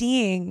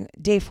seeing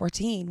day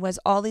 14 was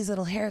all these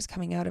little hairs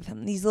coming out of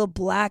him, these little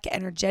black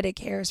energetic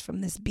hairs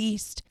from this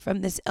beast,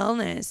 from this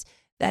illness,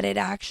 that it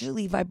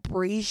actually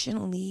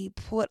vibrationally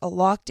put a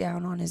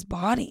lockdown on his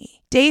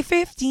body. Day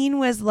 15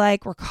 was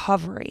like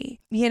recovery.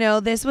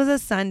 This was a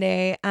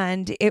Sunday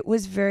and it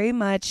was very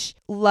much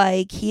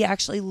like he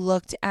actually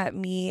looked at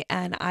me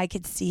and I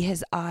could see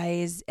his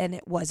eyes and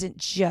it wasn't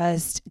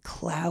just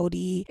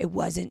cloudy. It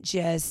wasn't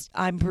just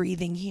I'm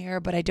breathing here,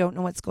 but I don't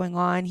know what's going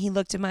on. He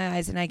looked in my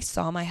eyes and I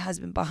saw my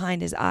husband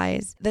behind his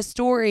eyes. The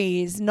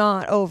story is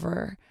not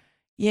over.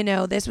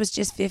 This was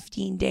just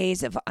 15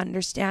 days of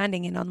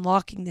understanding and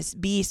unlocking this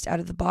beast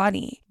out of the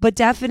body. But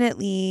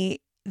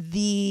definitely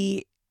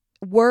the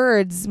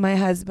words my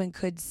husband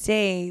could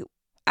say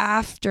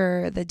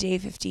after the day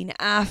 15,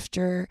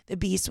 after the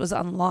beast was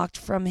unlocked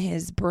from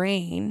his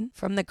brain,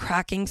 from the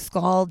cracking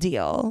skull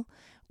deal,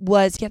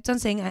 was kept on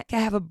saying, I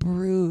have a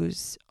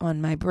bruise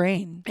on my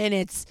brain and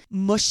it's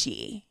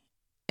mushy.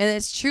 And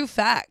it's true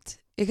fact.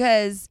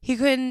 Because he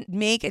couldn't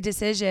make a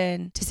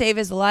decision to save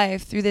his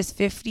life through this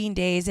 15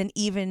 days and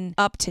even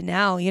up to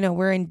now,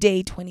 we're in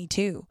day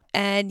 22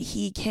 and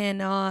he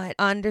cannot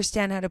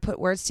understand how to put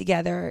words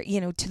together,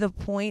 to the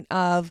point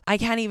of I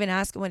can't even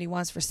ask him what he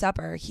wants for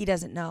supper. He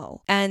doesn't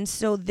know. And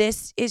so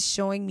this is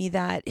showing me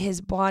that his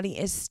body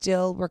is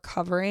still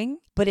recovering,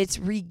 but it's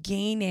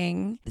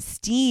regaining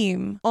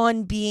steam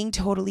on being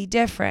totally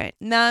different.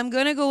 Now I'm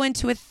going to go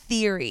into a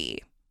theory.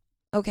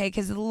 Okay,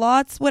 because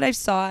lots what I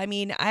saw. I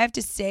mean, I have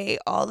to say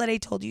all that I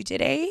told you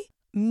today,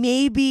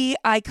 maybe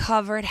I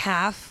covered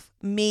half,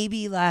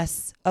 maybe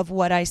less of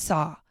what I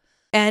saw.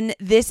 And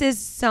this is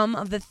some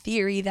of the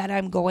theory that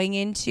I'm going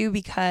into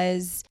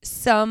because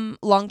some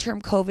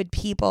long-term COVID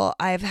people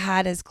I've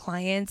had as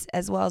clients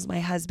as well as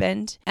my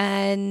husband.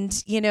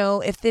 And,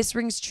 if this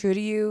rings true to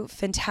you,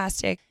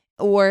 fantastic.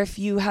 Or if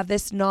you have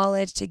this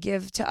knowledge to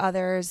give to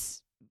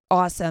others,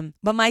 awesome.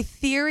 But my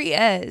theory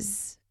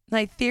is,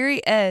 and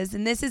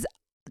this is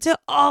to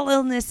all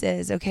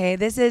illnesses, okay?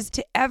 This is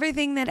to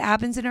everything that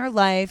happens in our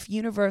life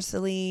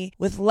universally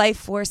with life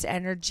force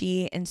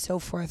energy and so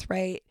forth,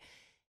 right?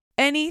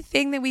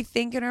 Anything that we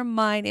think in our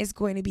mind is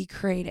going to be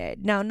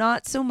created. Now,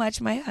 not so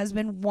much my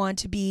husband want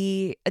to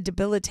be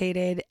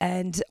debilitated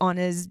and on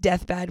his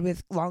deathbed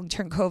with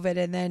long-term COVID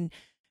and then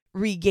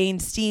regain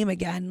steam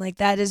again. Like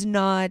that's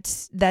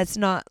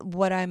not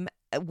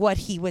what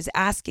he was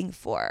asking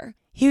for.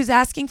 He was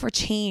asking for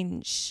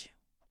change.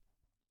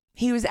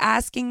 He was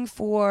asking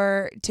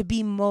to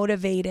be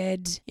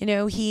motivated.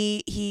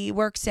 He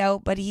works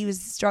out, but he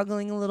was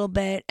struggling a little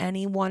bit and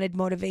he wanted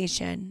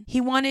motivation. He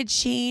wanted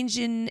change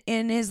in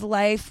his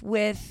life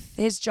with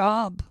his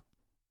job.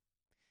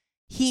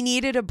 He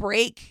needed a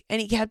break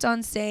and he kept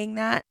on saying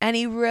that. And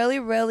he really,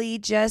 really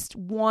just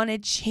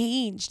wanted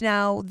change.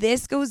 Now,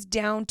 this goes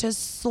down to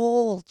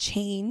soul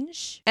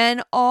change.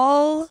 And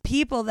all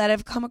people that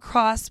have come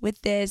across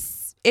with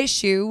this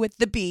issue with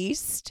the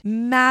beast,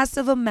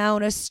 massive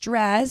amount of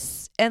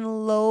stress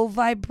and low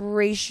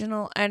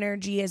vibrational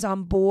energy is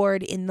on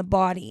board in the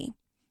body.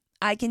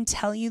 I can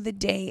tell you the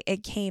day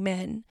it came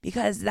in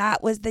because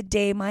that was the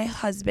day my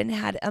husband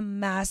had a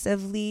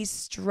massively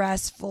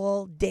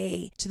stressful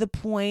day to the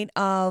point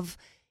of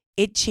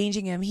it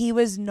changing him. He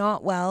was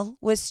not well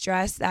with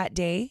stress that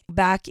day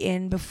back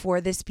in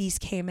before this beast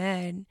came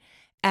in.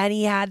 And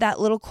he had that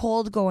little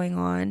cold going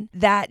on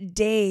that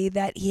day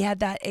that he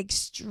had that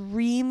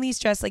extremely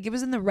stressed, like it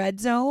was in the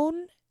red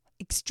zone,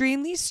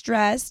 extremely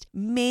stressed,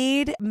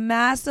 made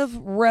massive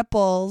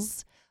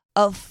ripples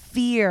of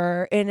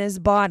fear in his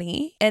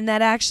body. And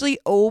that actually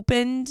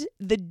opened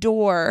the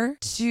door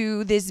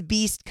to this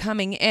beast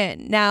coming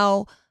in.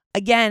 Now,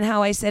 again,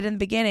 how I said in the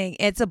beginning,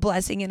 it's a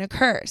blessing and a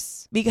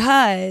curse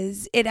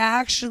because it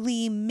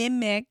actually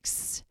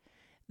mimics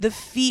the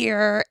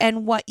fear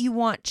and what you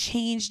want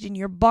changed in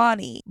your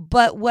body.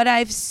 But what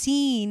I've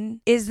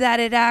seen is that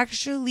it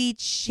actually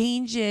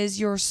changes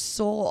your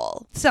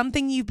soul,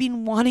 something you've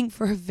been wanting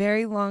for a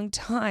very long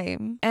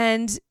time.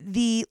 And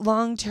the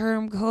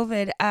long-term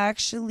COVID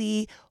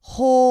actually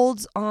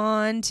holds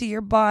on to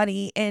your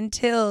body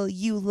until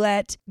you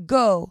let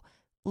go,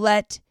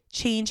 let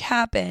change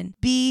happen,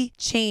 be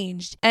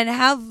changed, and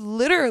have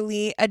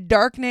literally a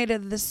dark night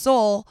of the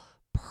soul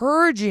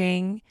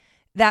purging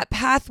that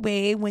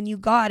pathway when you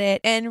got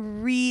it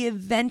and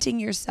reinventing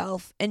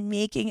yourself and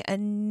making a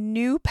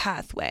new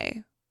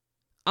pathway.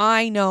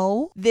 I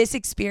know this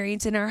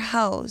experience in our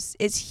house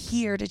is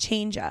here to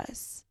change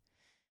us.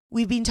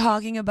 We've been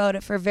talking about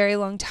it for a very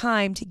long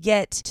time to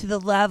get to the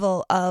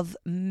level of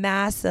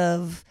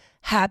massive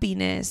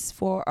happiness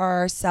for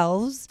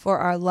ourselves, for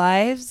our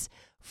lives,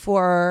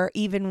 for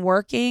even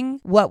working,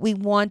 what we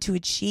want to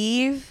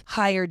achieve,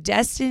 higher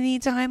destiny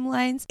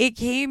timelines. It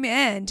came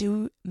in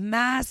to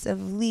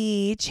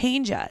massively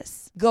change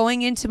us.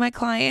 Going into my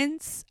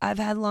clients, I've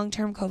had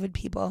long-term COVID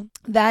people,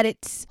 that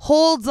it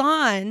holds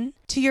on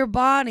to your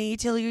body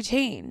till you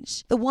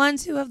change. The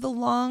ones who have the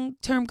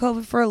long-term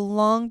COVID for a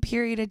long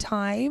period of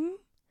time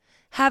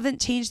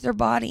haven't changed their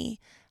body,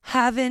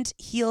 haven't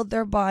healed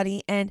their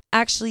body, and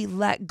actually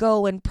let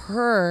go and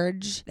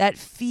purge that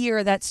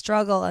fear, that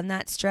struggle, and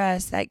that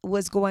stress that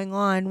was going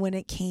on when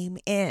it came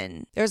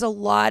in. There's a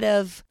lot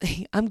of,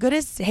 I'm going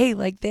to say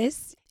like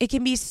this, it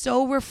can be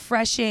so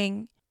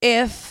refreshing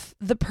if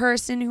the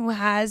person who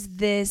has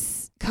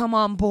this come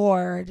on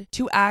board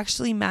to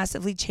actually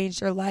massively change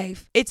their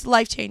life. It's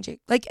life-changing,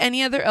 like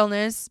any other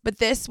illness, but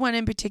this one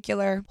in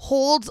particular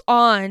holds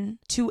on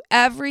to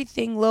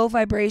everything low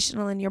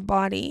vibrational in your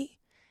body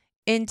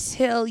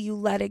until you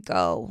let it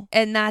go.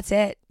 And that's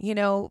it. You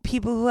know,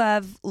 people who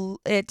have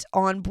it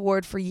on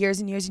board for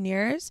years and years and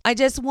years, I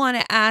just want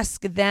to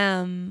ask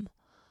them,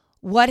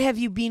 what have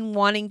you been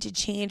wanting to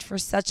change for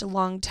such a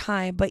long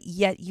time, but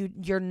yet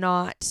you're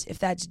not? If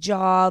that's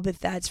job, if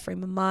that's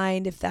frame of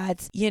mind, if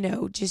that's,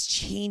 just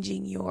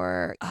changing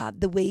your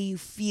the way you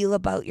feel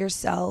about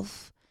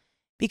yourself.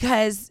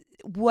 Because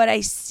what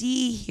I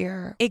see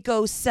here, it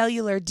goes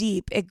cellular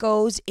deep. It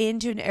goes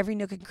into every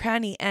nook and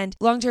cranny. And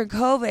long-term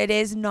COVID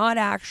is not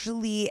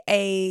actually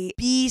a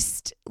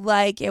beast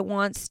like it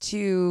wants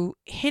to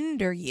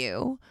hinder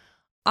you.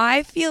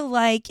 I feel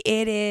like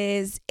it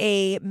is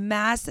a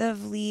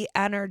massively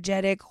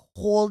energetic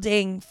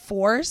holding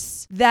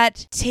force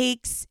that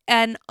takes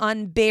and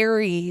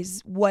unburies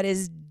what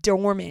is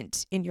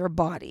dormant in your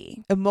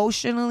body,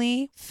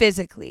 emotionally,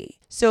 physically.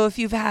 So if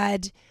you've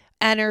had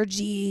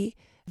energy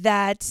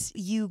that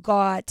you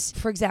got,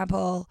 for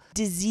example,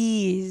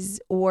 disease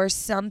or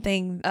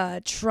something,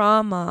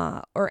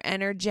 trauma or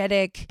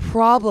energetic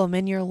problem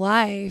in your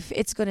life,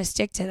 it's going to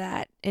stick to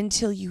that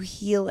until you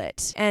heal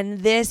it.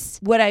 And this,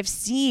 what I've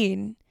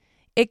seen,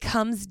 it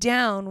comes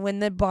down when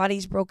the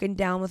body's broken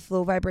down with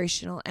low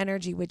vibrational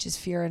energy, which is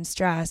fear and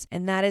stress.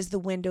 And that is the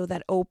window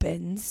that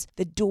opens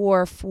the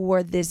door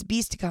for this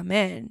beast to come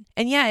in.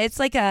 And yeah, it's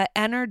like a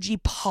energy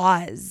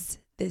pause,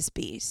 this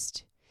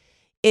beast.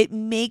 It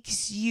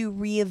makes you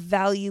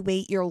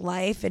reevaluate your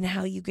life and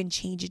how you can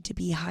change it to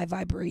be high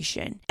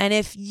vibration. And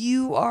if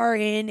you are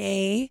in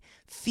a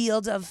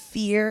field of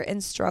fear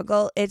and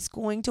struggle, it's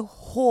going to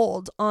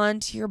hold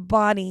onto your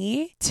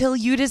body till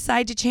you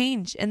decide to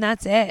change. And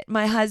that's it.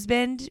 My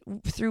husband,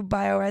 through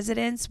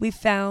bioresonance, we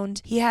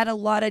found he had a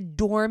lot of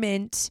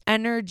dormant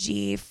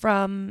energy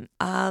from,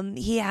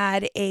 he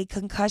had a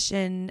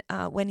concussion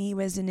when he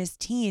was in his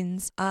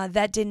teens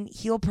that didn't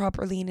heal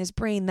properly in his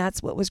brain.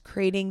 That's what was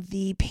creating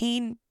the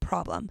pain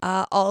problem.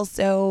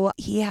 Also,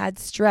 he had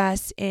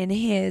stress in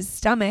his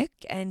stomach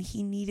and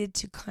he needed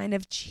to kind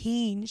of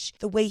change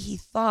the way he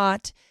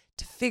thought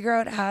to figure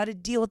out how to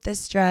deal with this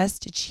stress,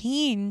 to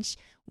change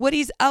what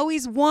he's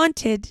always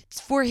wanted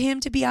for him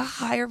to be a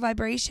higher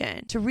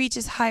vibration, to reach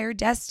his higher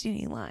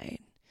destiny line.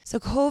 So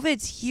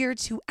COVID's here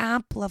to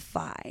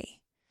amplify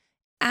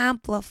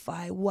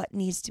what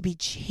needs to be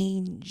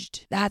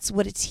changed. That's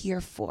what it's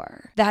here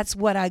for. That's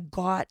what I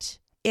got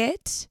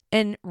it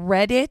and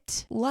read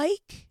it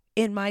like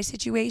in my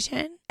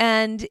situation.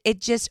 And it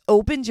just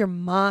opens your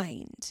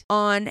mind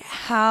on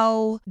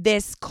how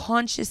this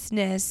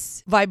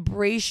consciousness,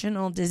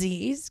 vibrational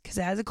disease, because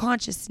it has a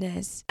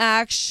consciousness,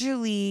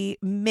 actually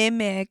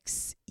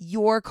mimics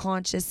your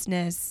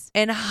consciousness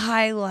and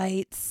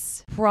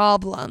highlights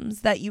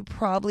problems that you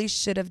probably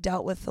should have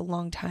dealt with a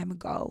long time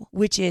ago,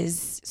 which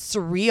is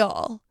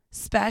surreal.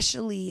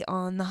 Especially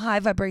on the high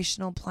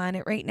vibrational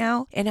planet right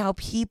now, and how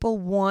people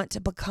want to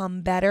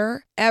become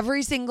better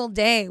every single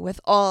day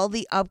with all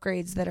the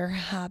upgrades that are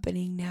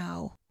happening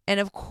now. And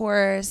of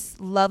course,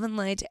 love and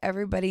light to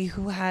everybody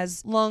who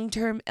has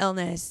long-term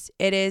illness.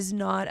 It is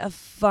not a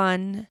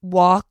fun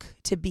walk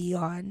to be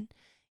on.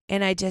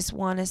 And I just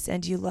want to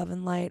send you love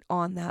and light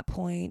on that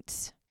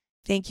point.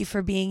 Thank you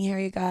for being here,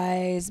 you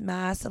guys.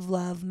 Massive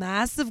love,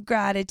 massive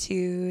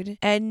gratitude.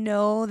 And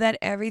know that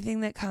everything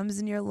that comes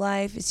in your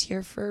life is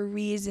here for a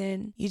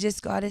reason. You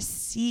just got to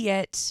see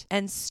it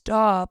and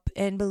stop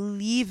and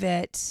believe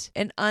it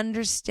and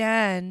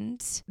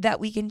understand that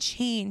we can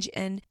change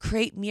and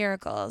create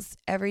miracles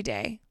every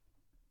day.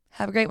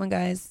 Have a great one,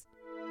 guys.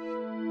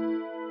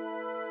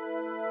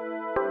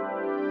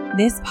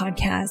 This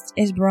podcast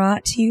is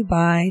brought to you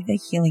by The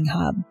Healing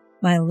Hub.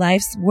 My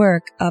life's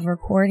work of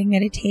recording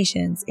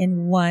meditations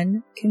in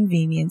one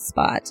convenient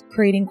spot,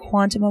 creating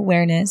quantum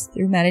awareness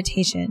through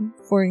meditation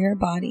for your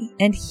body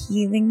and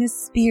healing the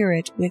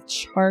spirit with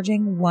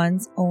charging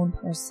one's own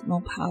personal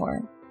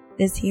power.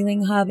 This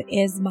healing hub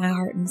is my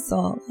heart and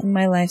soul and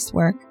my life's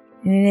work,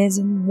 and it is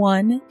in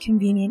one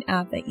convenient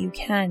app that you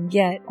can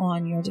get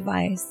on your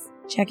device.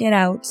 Check it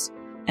out,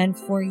 and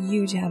for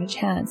you to have a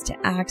chance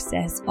to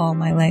access all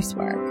my life's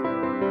work.